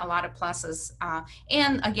definitely a lot of pluses.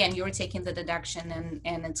 And again, you're taking the deduction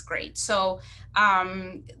and it's great. So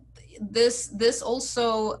this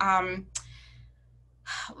also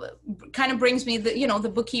kind of brings me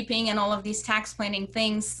the bookkeeping and all of these tax planning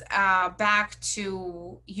things back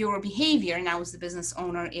to your behavior now as the business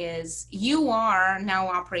owner. Is you are now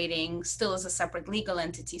operating still as a separate legal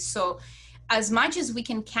entity. So as much as we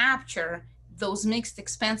can capture those mixed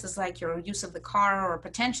expenses like your use of the car or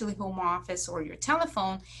potentially home office or your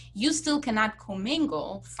telephone, you still cannot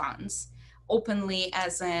commingle funds openly,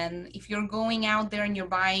 as in if you're going out there and you're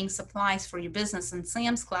buying supplies for your business in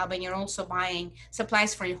Sam's Club and you're also buying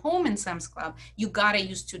supplies for your home in Sam's Club, you gotta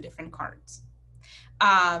use two different cards.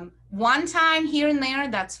 One time here and there,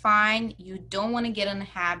 that's fine. You don't want to get in the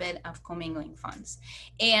habit of commingling funds.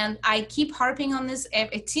 And I keep harping on this.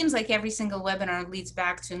 It seems like every single webinar leads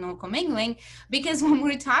back to no commingling, because when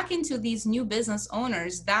we're talking to these new business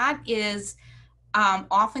owners, that is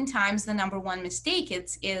oftentimes the number one mistake.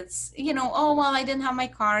 It's oh, well, I didn't have my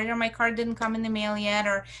card, or my card didn't come in the mail yet,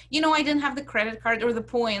 or I didn't have the credit card or the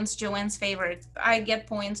points, Joanne's favorite, I get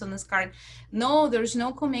points on this card. No, there's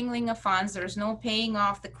no commingling of funds. There's no paying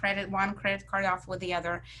off one credit card off with the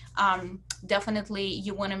other. Definitely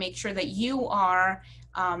you want to make sure that you are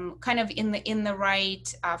kind of in the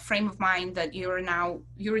right frame of mind, that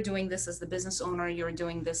you're doing this as the business owner, you're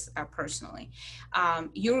doing this personally.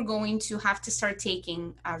 You're going to have to start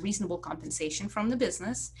taking reasonable compensation from the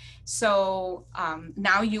business. So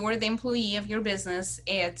now you are the employee of your business.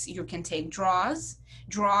 You can take draws.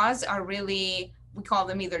 Draws are really, we call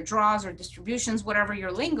them either draws or distributions, whatever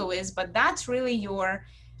your lingo is, but that's really your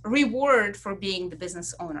reward for being the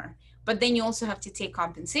business owner. But then you also have to take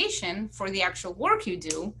compensation for the actual work you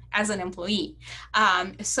do as an employee.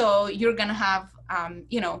 So you're going to have,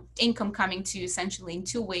 income coming to you essentially in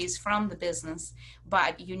two ways from the business,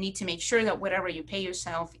 but you need to make sure that whatever you pay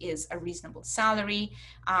yourself is a reasonable salary,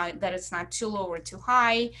 that it's not too low or too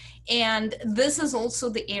high. And this is also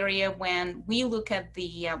the area when we look at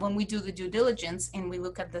when we do the due diligence and we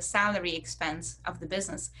look at the salary expense of the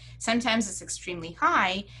business, sometimes it's extremely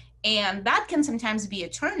high. And that can sometimes be a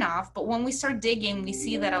turnoff, but when we start digging, we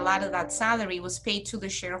see that a lot of that salary was paid to the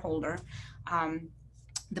shareholder,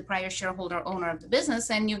 the prior shareholder owner of the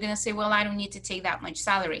business, and you're going to say, well, I don't need to take that much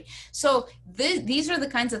salary. So these are the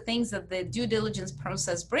kinds of things that the due diligence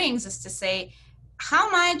process brings, is to say,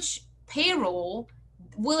 how much payroll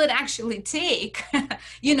will it actually take,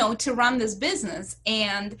 to run this business?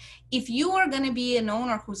 And if you are going to be an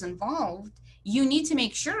owner who's involved, you need to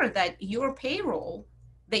make sure that your payroll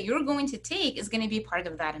that you're going to take is going to be part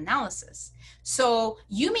of that analysis. So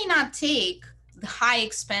you may not take the high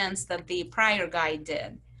expense that the prior guy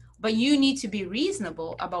did, but you need to be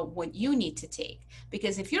reasonable about what you need to take.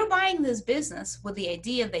 Because if you're buying this business with the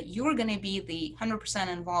idea that you're going to be the 100%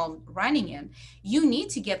 involved running it, you need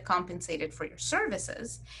to get compensated for your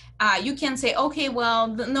services. You can say, okay, well,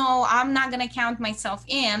 no, I'm not going to count myself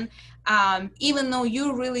in, even though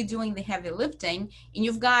you're really doing the heavy lifting, and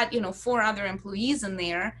you've got 4 other employees in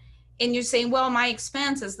there, and you're saying, well, my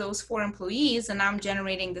expense is those 4 employees and I'm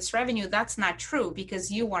generating this revenue. That's not true, because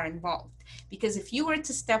you are involved. Because if you were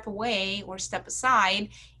to step away or step aside,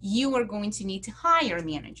 you are going to need to hire a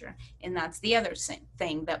manager. And that's the other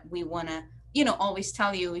thing that we want to always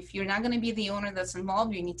tell you, if you're not going to be the owner that's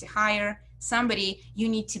involved, you need to hire somebody. You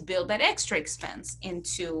need to build that extra expense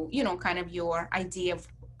into, kind of your idea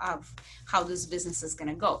of how this business is going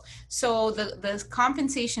to go. So the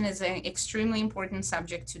compensation is an extremely important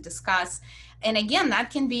subject to discuss. And again, that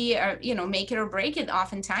can be, make it or break it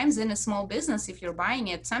oftentimes in a small business if you're buying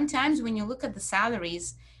it. Sometimes when you look at the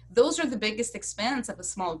salaries, those are the biggest expense of a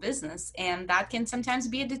small business. And that can sometimes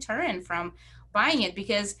be a deterrent from buying it,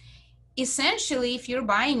 because essentially, if you're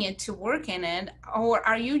buying it to work in it, or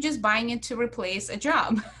are you just buying it to replace a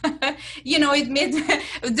job? Don't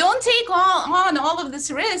take on all of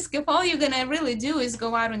this risk if all you're going to really do is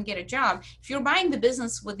go out and get a job. If you're buying the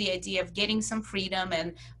business with the idea of getting some freedom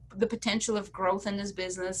and the potential of growth in this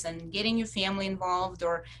business and getting your family involved,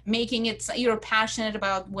 or making it, you're passionate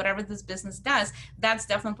about whatever this business does, that's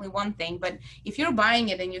definitely one thing. But if you're buying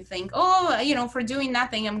it and you think, for doing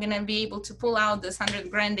nothing, I'm going to be able to pull out this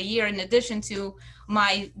 $100,000 a year in addition to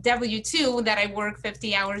my W-2 that I work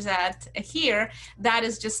 50 hours at here, that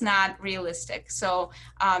is just not realistic. So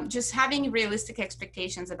just having realistic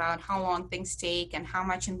expectations about how long things take and how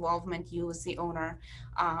much involvement you as the owner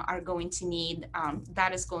are going to need,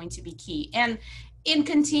 that is going to be key. And in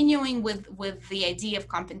continuing with the idea of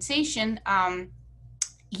compensation,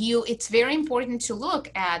 it's very important to look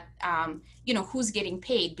at, who's getting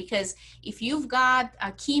paid, because if you've got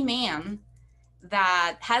a key man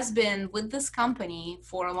that has been with this company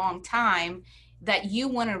for a long time that you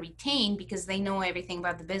want to retain because they know everything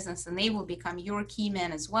about the business and they will become your key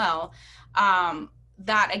man as well,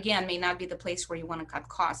 that again may not be the place where you want to cut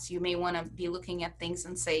costs. You may want to be looking at things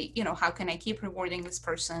and say, how can I keep rewarding this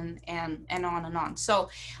person, and on and on. So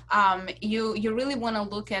you really want to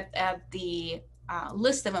look at the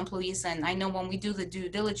list of employees. And I know when we do the due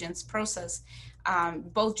diligence process,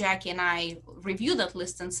 both Jackie and I review that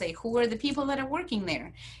list and say, who are the people that are working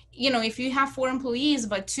there? If you have 4 employees,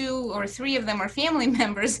 but 2 or 3 of them are family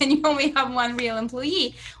members and you only have 1 real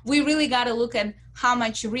employee, we really got to look at how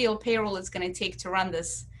much real payroll it's going to take to run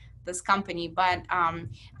this company. But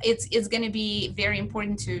it's going to be very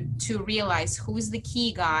important to realize who is the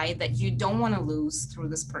key guy that you don't want to lose through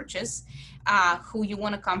this purchase, who you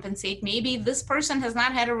want to compensate. Maybe this person has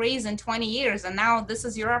not had a raise in 20 years, and now this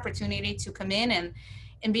is your opportunity to come in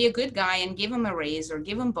and be a good guy and give him a raise or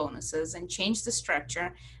give him bonuses and change the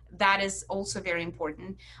structure. That is also very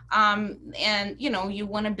important. And, you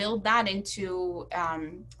want to build that into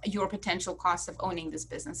your potential cost of owning this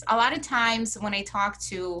business. A lot of times when I talk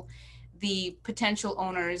to the potential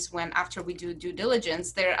owners, after we do due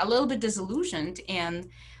diligence, they're a little bit disillusioned and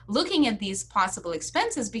looking at these possible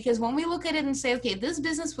expenses, because when we look at it and say, okay, this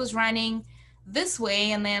business was running this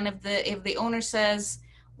way, and then if the owner says,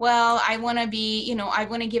 well, I want to I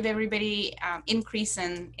want to give everybody increase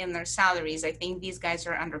in their salaries, I think these guys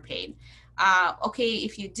are underpaid. Okay,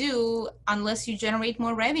 if you do, unless you generate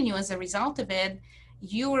more revenue as a result of it,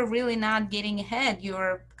 you are really not getting ahead.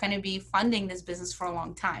 You're going to be funding this business for a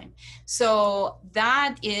long time. So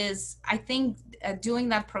that is, I think, doing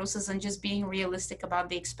that process and just being realistic about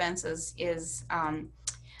the expenses is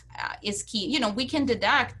key. We can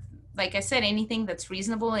deduct, like I said, anything that's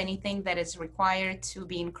reasonable, anything that is required to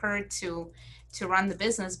be incurred to run the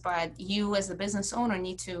business, but you as the business owner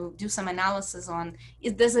need to do some analysis on,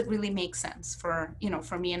 does it really make sense for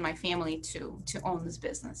me and my family to own this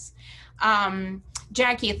business?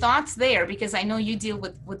 Jackie, thoughts there, because I know you deal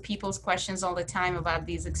with people's questions all the time about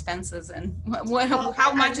these expenses and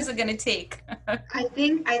how much is it going to take? I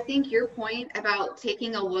think your point about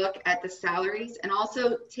taking a look at the salaries, and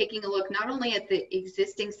also taking a look not only at the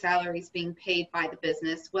existing salaries being paid by the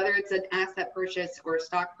business, whether it's an asset purchase or a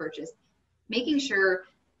stock purchase, making sure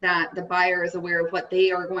that the buyer is aware of what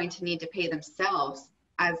they are going to need to pay themselves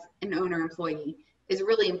as an owner employee is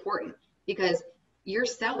really important, because your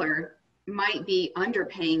seller might be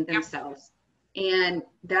underpaying themselves, and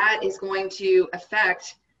that is going to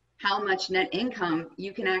affect how much net income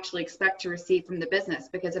you can actually expect to receive from the business.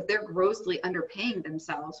 Because if they're grossly underpaying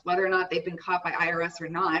themselves, whether or not they've been caught by IRS or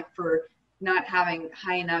not for not having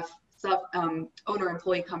high enough owner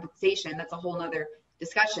employee compensation, that's a whole nother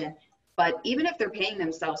discussion. But even if they're paying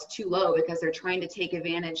themselves too low because they're trying to take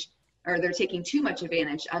advantage, or they're taking too much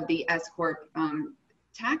advantage of the S Corp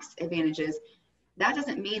tax advantages, that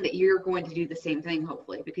doesn't mean that you're going to do the same thing,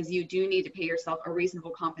 hopefully, because you do need to pay yourself a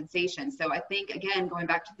reasonable compensation. So I think, again, going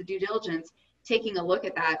back to the due diligence, taking a look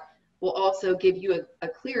at that will also give you a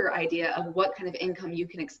clearer idea of what kind of income you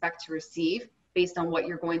can expect to receive based on what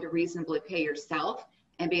you're going to reasonably pay yourself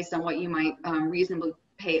and based on what you might reasonably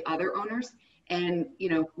pay other owners. And,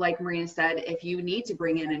 like Marina said, if you need to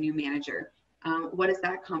bring in a new manager, what is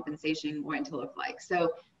that compensation going to look like?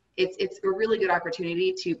 So it's a really good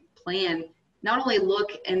opportunity to plan, not only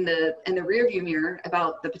look in the rearview mirror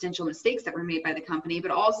about the potential mistakes that were made by the company,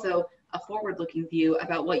 but also a forward-looking view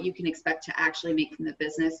about what you can expect to actually make from the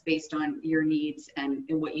business based on your needs and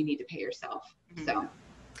what you need to pay yourself. So.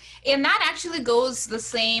 And that actually goes the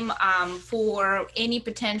same for any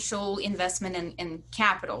potential investment in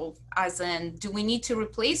capital, as in, do we need to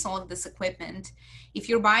replace all of this equipment? If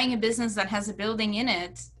you're buying a business that has a building in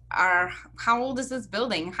it, how old is this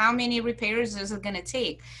building? How many repairs is it going to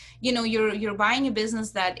take? You know, you're buying a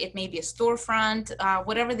business that it may be a storefront,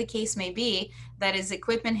 whatever the case may be, that is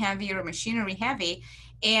equipment heavy or machinery heavy.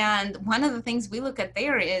 And one of the things we look at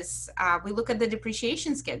there is we look at the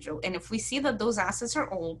depreciation schedule. And if we see that those assets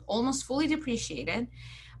are old, almost fully depreciated,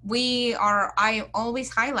 I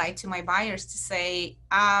always highlight to my buyers to say,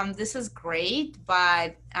 this is great,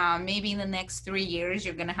 but maybe in the next 3 years,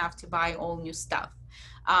 you're going to have to buy all new stuff.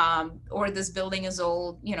 Or this building is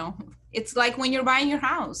old. You know, it's like when you're buying your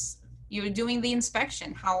house, you're doing the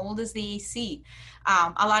inspection. How old is the AC?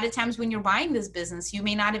 A lot of times when you're buying this business, you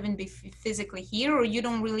may not even be physically here, or you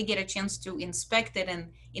don't really get a chance to inspect it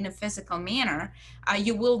in a physical manner.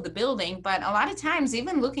 You will the building, but a lot of times,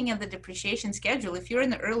 even looking at the depreciation schedule, if you're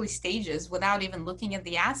in the early stages without even looking at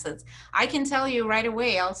the assets, I can tell you right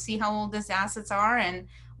away, I'll see how old these assets are and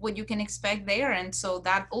what you can expect there. And so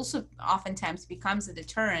that also oftentimes becomes a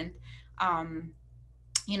deterrent,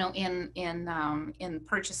 you know, in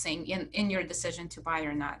purchasing, in your decision to buy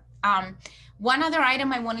or not. One other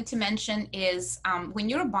item I wanted to mention is when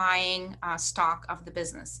you're buying stock of the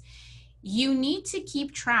business, you need to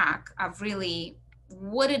keep track of really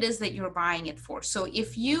what it is that you're buying it for. So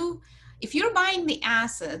if you're buying the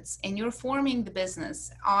assets and you're forming the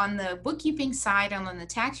business, on the bookkeeping side and on the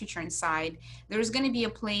tax return side, there's going to be a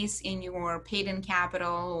place in your paid-in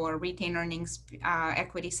capital or retained earnings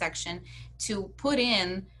equity section to put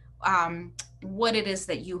in what it is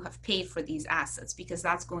that you have paid for these assets, because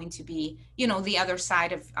that's going to be, you know, the other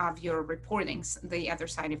side of your reportings, the other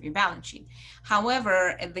side of your balance sheet.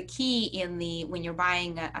 However, the key when you're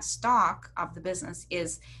buying a stock of the business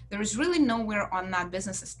is there is really nowhere on that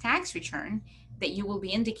business's tax return that you will be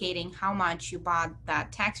indicating how much you bought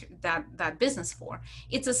that business for.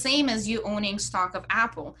 It's the same as you owning stock of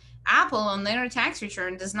Apple. Apple on their tax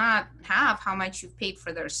return does not have how much you've paid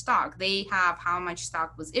for their stock. They have how much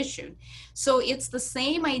stock was issued. So it's the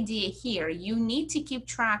same idea here. You need to keep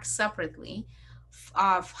track separately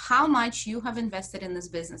of how much you have invested in this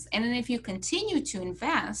business. And then if you continue to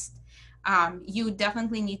invest, you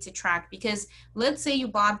definitely need to track, because let's say you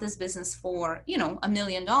bought this business for, you know, $1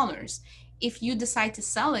 million. If you decide to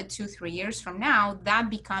sell it 2-3 years from now, that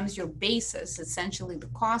becomes your basis, essentially the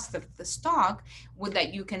cost of the stock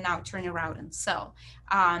that you can now turn around and sell.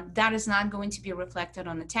 That is not going to be reflected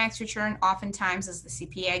on the tax return. Oftentimes, as the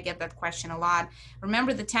CPA, I get that question a lot.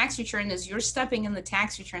 Remember, the tax return is you're stepping in the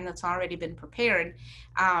tax return that's already been prepared.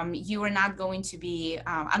 You are not going to be,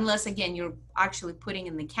 unless, again, you're actually putting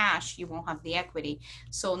in the cash, you won't have the equity.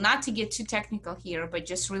 So not to get too technical here, but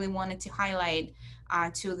just really wanted to highlight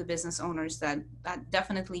to the business owners that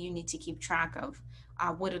definitely you need to keep track of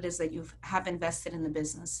what it is that you have invested in the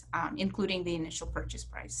business, including the initial purchase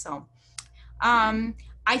price. So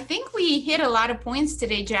I think we hit a lot of points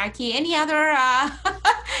today, Jackie. Any other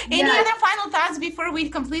other final thoughts before we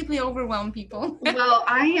completely overwhelm people? Well,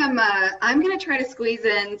 I'm going to try to squeeze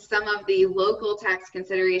in some of the local tax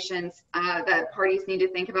considerations that parties need to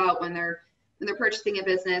think about when they're purchasing a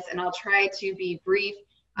business, and I'll try to be brief.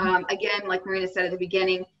 Again, like Marina said at the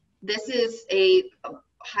beginning, this is a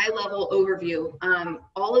high-level overview.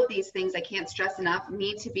 All of these things, I can't stress enough,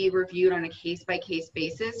 need to be reviewed on a case-by-case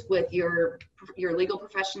basis with your legal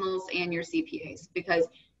professionals and your CPAs, because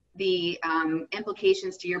the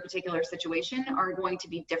implications to your particular situation are going to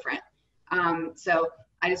be different. So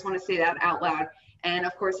I just want to say that out loud. And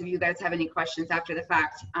of course, if you guys have any questions after the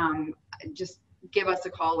fact, just give us a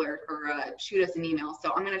call or shoot us an email.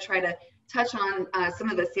 So I'm going to try to touch on some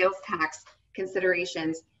of the sales tax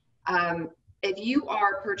considerations. If you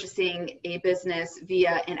are purchasing a business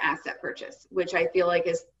via an asset purchase, which I feel like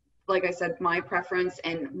is, like I said, my preference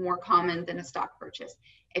and more common than a stock purchase.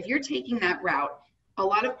 If you're taking that route, a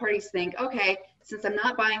lot of parties think, okay, since I'm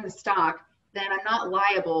not buying the stock, then I'm not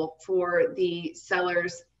liable for the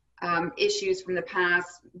seller's issues from the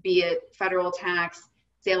past, be it federal tax,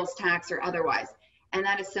 sales tax, or otherwise. And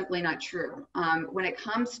that is simply not true. When it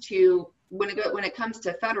comes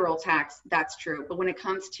to federal tax, that's true. But when it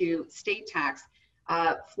comes to state tax,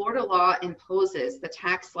 Florida law imposes the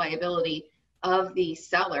tax liability of the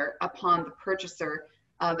seller upon the purchaser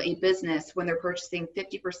of a business when they're purchasing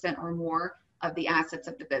 50% or more of the assets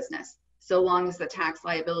of the business. so long as the tax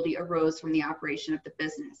liability arose from the operation of the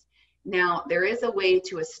business. Now, there is a way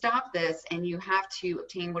to stop this, and you have to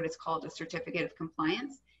obtain what is called a certificate of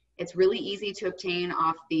compliance. It's really easy to obtain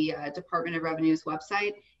off the Department of Revenue's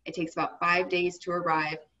website. It takes about 5 days to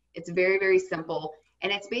arrive. It's very, very simple.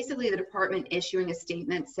 And it's basically the department issuing a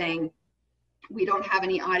statement saying, we don't have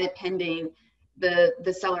any audit pending.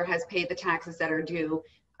 The seller has paid the taxes that are due.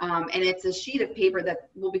 And it's a sheet of paper that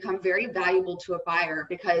will become very valuable to a buyer,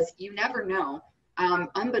 because you never know.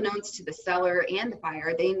 Unbeknownst to the seller and the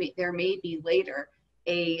buyer, there may be later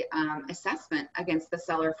a assessment against the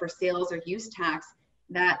seller for sales or use tax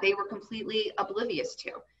that they were completely oblivious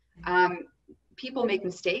to. People make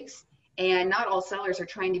mistakes, and not all sellers are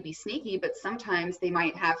trying to be sneaky, but sometimes they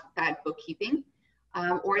might have bad bookkeeping,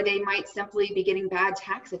 or they might simply be getting bad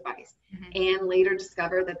tax advice and later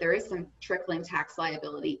discover that there is some trickling tax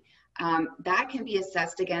liability. That can be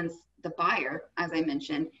assessed against the buyer, as I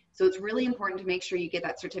mentioned. So it's really important to make sure you get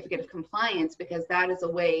that certificate of compliance, because that is a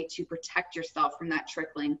way to protect yourself from that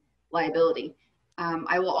trickling liability.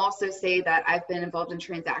 I will also say that I've been involved in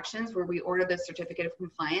transactions where we order the certificate of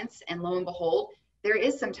compliance, and lo and behold, there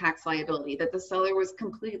is some tax liability that the seller was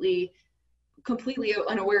completely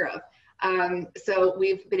unaware of. So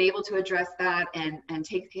we've been able to address that and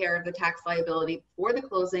take care of the tax liability for the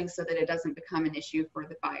closing so that it doesn't become an issue for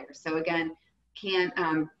the buyer. So again,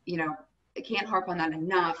 I can't harp on that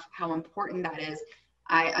enough, how important that is.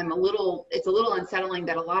 It's a little unsettling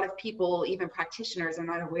that a lot of people, even practitioners, are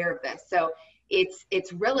not aware of this. So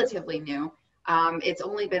it's relatively new. It's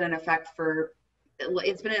only been in effect for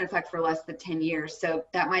less than 10 years. So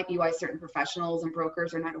that might be why certain professionals and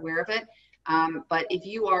brokers are not aware of it. But if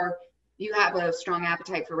you have a strong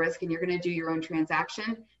appetite for risk and you're going to do your own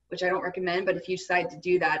transaction, which I don't recommend, but if you decide to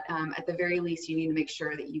do that, at the very least, you need to make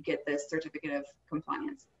sure that you get this certificate of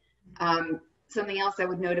compliance. Something else I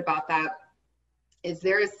would note about that is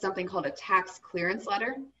there is something called a tax clearance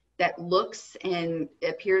letter that looks and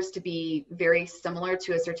appears to be very similar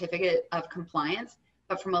to a certificate of compliance,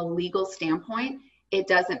 but from a legal standpoint, it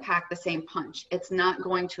doesn't pack the same punch. It's not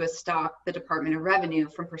going to stop the Department of Revenue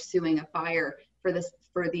from pursuing a buyer for the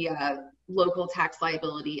local tax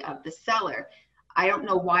liability of the seller. I don't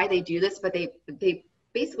know why they do this, but they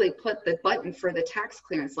basically put the button for the tax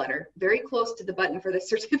clearance letter very close to the button for the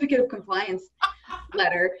certificate of compliance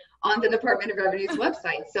letter on the Department of Revenue's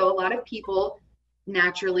website. So a lot of people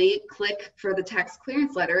naturally click for the tax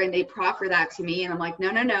clearance letter and they proffer that to me, and I'm like,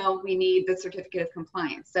 no, we need the certificate of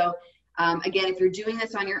compliance. So again, if you're doing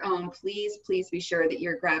this on your own, please be sure that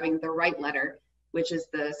you're grabbing the right letter, which is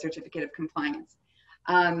the certificate of compliance.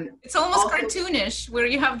 It's almost also cartoonish, where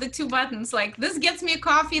you have the two buttons, like this gets me a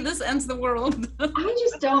coffee, this ends the world.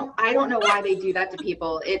 I don't know why they do that to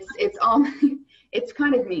people. It's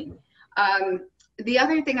kind of mean. The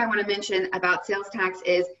other thing I want to mention about sales tax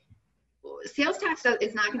is sales tax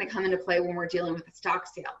is not going to come into play when we're dealing with a stock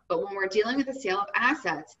sale, but when we're dealing with a sale of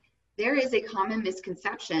assets, there is a common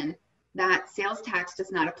misconception that sales tax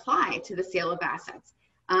does not apply to the sale of assets.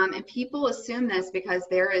 And people assume this because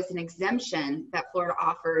there is an exemption that Florida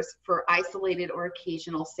offers for isolated or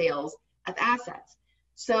occasional sales of assets.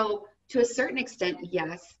 So to a certain extent,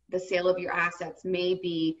 yes, the sale of your assets may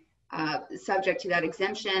be subject to that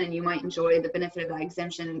exemption, and you might enjoy the benefit of that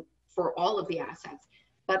exemption for all of the assets.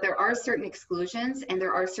 But there are certain exclusions and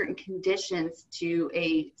there are certain conditions to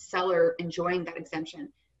a seller enjoying that exemption.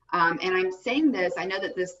 And I'm saying this, I know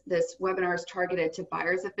that this webinar is targeted to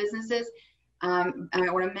buyers of businesses. And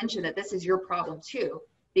I want to mention that this is your problem too,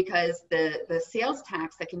 because the sales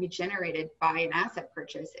tax that can be generated by an asset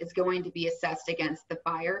purchase is going to be assessed against the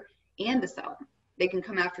buyer and the seller. They can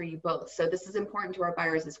come after you both. So this is important to our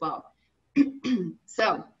buyers as well.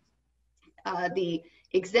 So the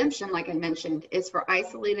exemption, like I mentioned, is for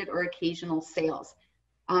isolated or occasional sales.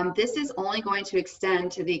 This is only going to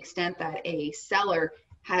extend to the extent that a seller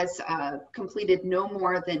has completed no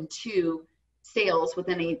more than 2 sales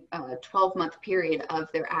within a 12-month period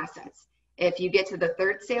of their assets. If you get to the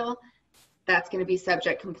 3rd sale, that's going to be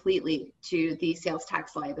subject completely to the sales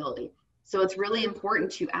tax liability. So it's really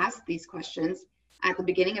important to ask these questions at the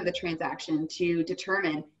beginning of the transaction to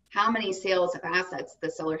determine how many sales of assets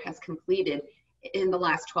the seller has completed in the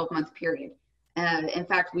last 12-month period. In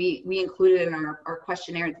fact, we included in our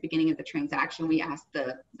questionnaire at the beginning of the transaction, we asked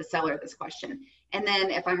the seller this question. And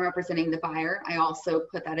then if I'm representing the buyer, I also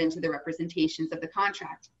put that into the representations of the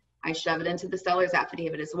contract. I shove it into the seller's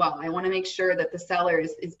affidavit as well. I want to make sure that the seller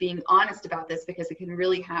is being honest about this, because it can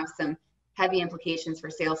really have some heavy implications for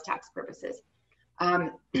sales tax purposes.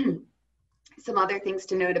 Some other things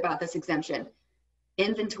to note about this exemption.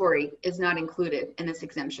 Inventory is not included in this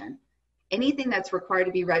exemption. Anything that's required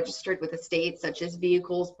to be registered with the state, such as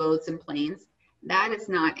vehicles, boats, and planes, that is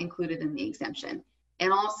not included in the exemption.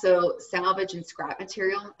 And also salvage and scrap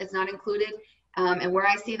material is not included. And where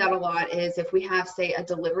I see that a lot is if we have, say, a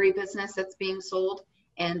delivery business that's being sold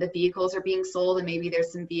and the vehicles are being sold, and maybe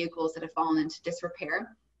there's some vehicles that have fallen into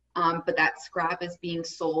disrepair, but that scrap is being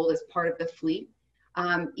sold as part of the fleet.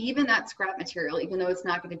 Even that scrap material, even though it's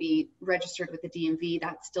not going to be registered with the DMV,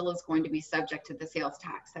 that still is going to be subject to the sales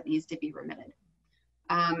tax that needs to be remitted.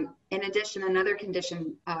 In addition, another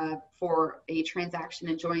condition for a transaction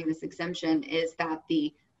enjoying this exemption is that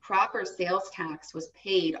the proper sales tax was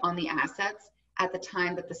paid on the assets at the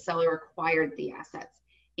time that the seller acquired the assets,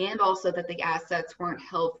 and also that the assets weren't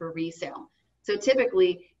held for resale. So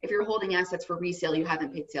typically, if you're holding assets for resale, you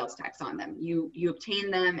haven't paid sales tax on them. You obtain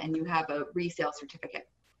them and you have a resale certificate.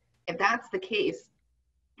 If that's the case,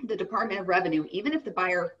 the Department of Revenue, even if the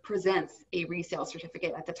buyer presents a resale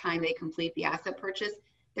certificate at the time they complete the asset purchase,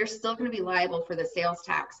 they're still going to be liable for the sales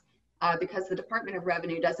tax because the Department of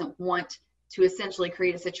Revenue doesn't want to essentially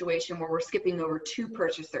create a situation where we're skipping over two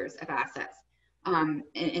purchasers of assets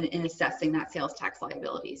in assessing that sales tax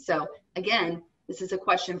liability. So again, this is a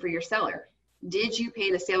question for your seller. Did you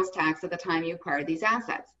pay the sales tax at the time you acquired these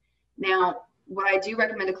assets? Now, what I do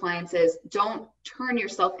recommend to clients is don't turn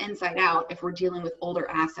yourself inside out if we're dealing with older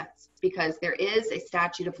assets, because there is a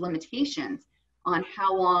statute of limitations on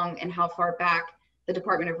how long and how far back the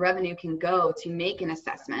Department of Revenue can go to make an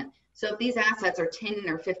assessment. So if these assets are 10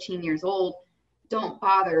 or 15 years old, don't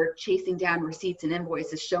bother chasing down receipts and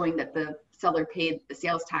invoices showing that the seller paid the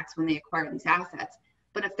sales tax when they acquired these assets.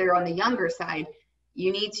 But if they're on the younger side,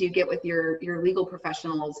 you need to get with your legal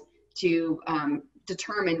professionals to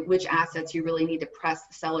determine which assets you really need to press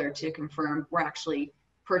the seller to confirm were actually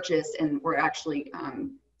purchased and were actually,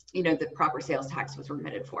 the proper sales tax was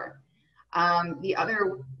remitted for. The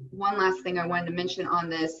other one last thing I wanted to mention on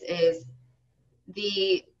this is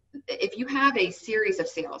if you have a series of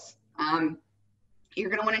sales, you're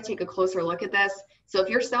going to want to take a closer look at this. So if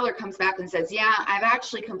your seller comes back and says, yeah, I've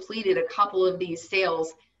actually completed a couple of these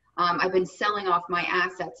sales, I've been selling off my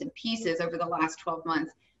assets in pieces over the last 12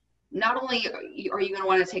 months, not only are you going to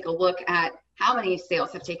want to take a look at how many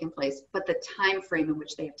sales have taken place, but the time frame in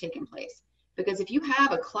which they have taken place. Because if you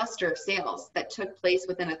have a cluster of sales that took place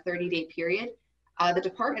within a 30-day period, the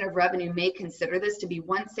Department of Revenue may consider this to be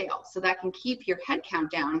one sale. So that can keep your head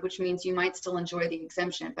count down, which means you might still enjoy the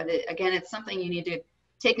exemption. But again, it's something you need to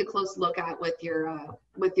take a close look at with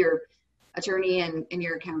your attorney and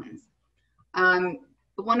your accountants.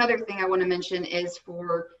 One other thing I want to mention is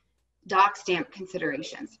for doc stamp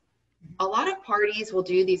considerations. A lot of parties will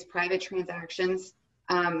do these private transactions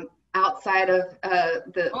outside of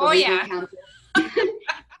the legal counsel.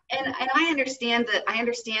 And I understand that. I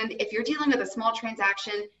understand if you're dealing with a small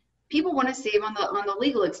transaction, people want to save on the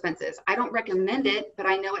legal expenses. I don't recommend it, but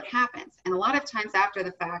I know it happens. And a lot of times after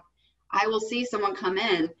the fact, I will see someone come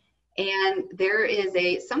in and there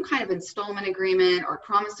is some kind of installment agreement or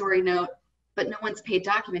promissory note, but no one's paid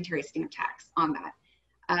documentary stamp tax on that.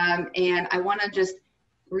 And I want to just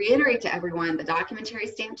reiterate to everyone, the documentary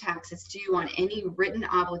stamp tax is due on any written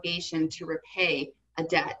obligation to repay a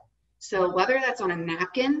debt. So whether that's on a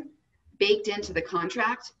napkin baked into the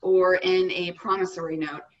contract or in a promissory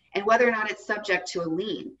note, and whether or not it's subject to a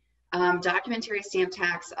lien, documentary stamp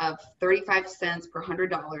tax of 35 cents per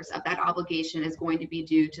 $100 of that obligation is going to be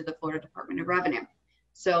due to the Florida Department of Revenue.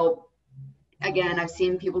 So again, I've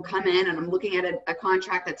seen people come in and I'm looking at a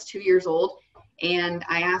contract that's 2 years old, and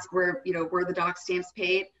I ask where the doc stamps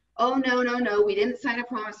paid. Oh, no, we didn't sign a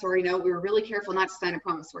promissory note. We were really careful not to sign a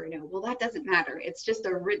promissory note. Well, that doesn't matter. It's just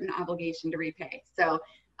a written obligation to repay. So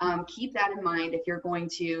keep that in mind if you're going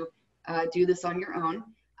to do this on your own.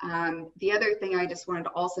 The other thing I just wanted to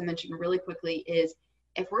also mention really quickly is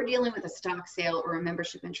if we're dealing with a stock sale or a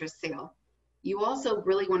membership interest sale, you also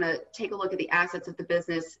really want to take a look at the assets of the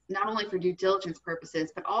business, not only for due diligence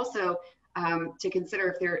purposes, but also to consider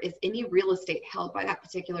if there is any real estate held by that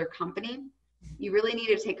particular company. You really need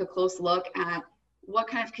to take a close look at what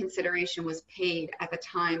kind of consideration was paid at the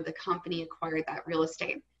time the company acquired that real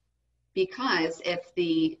estate. Because if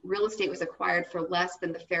the real estate was acquired for less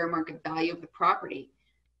than the fair market value of the property,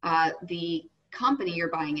 the company you're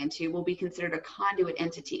buying into will be considered a conduit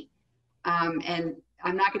entity. And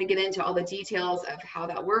I'm not going to get into all the details of how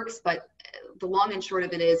that works, but the long and short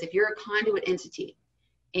of it is if you're a conduit entity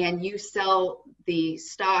and you sell the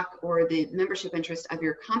stock or the membership interest of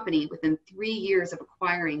your company within 3 years of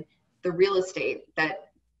acquiring the real estate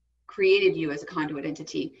that created you as a conduit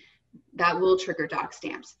entity, that will trigger doc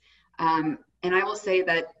stamps. And I will say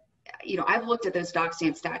that, I've looked at those doc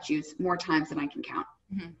stamp statutes more times than I can count.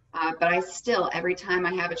 Mhm. But I still, every time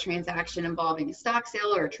I have a transaction involving a stock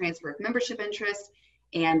sale or a transfer of membership interest,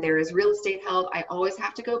 and there is real estate held, I always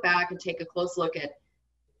have to go back and take a close look at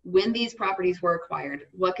when these properties were acquired,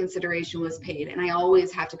 what consideration was paid. And I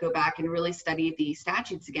always have to go back and really study the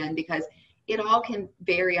statutes again, because it all can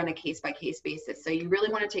vary on a case-by-case basis. So you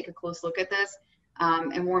really want to take a close look at this,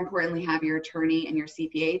 and more importantly, have your attorney and your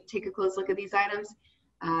CPA take a close look at these items.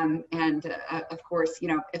 Of course, you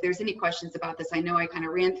know, if there's any questions about this, I know I kind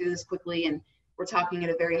of ran through this quickly and we're talking at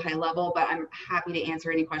a very high level, but I'm happy to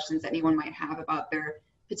answer any questions anyone might have about their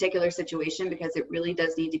particular situation, because it really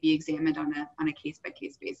does need to be examined on a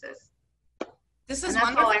case-by-case basis. This is and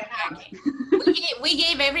that's wonderful. all I have. we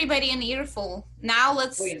gave everybody an earful. Now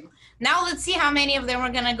let's see how many of them are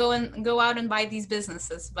gonna go out and buy these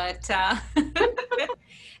businesses. But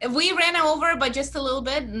we ran over, but just a little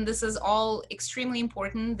bit, and this is all extremely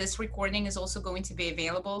important. This recording is also going to be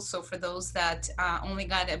available. So for those that only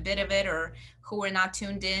got a bit of it or who are not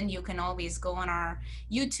tuned in, you can always go on our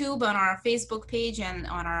YouTube, on our Facebook page, and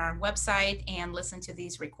on our website and listen to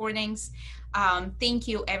these recordings. Thank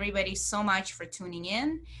you everybody so much for tuning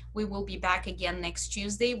in. We will be back again next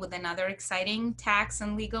Tuesday with another exciting tax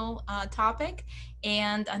and legal topic.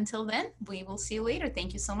 And until then, we will see you later.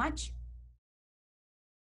 Thank you so much.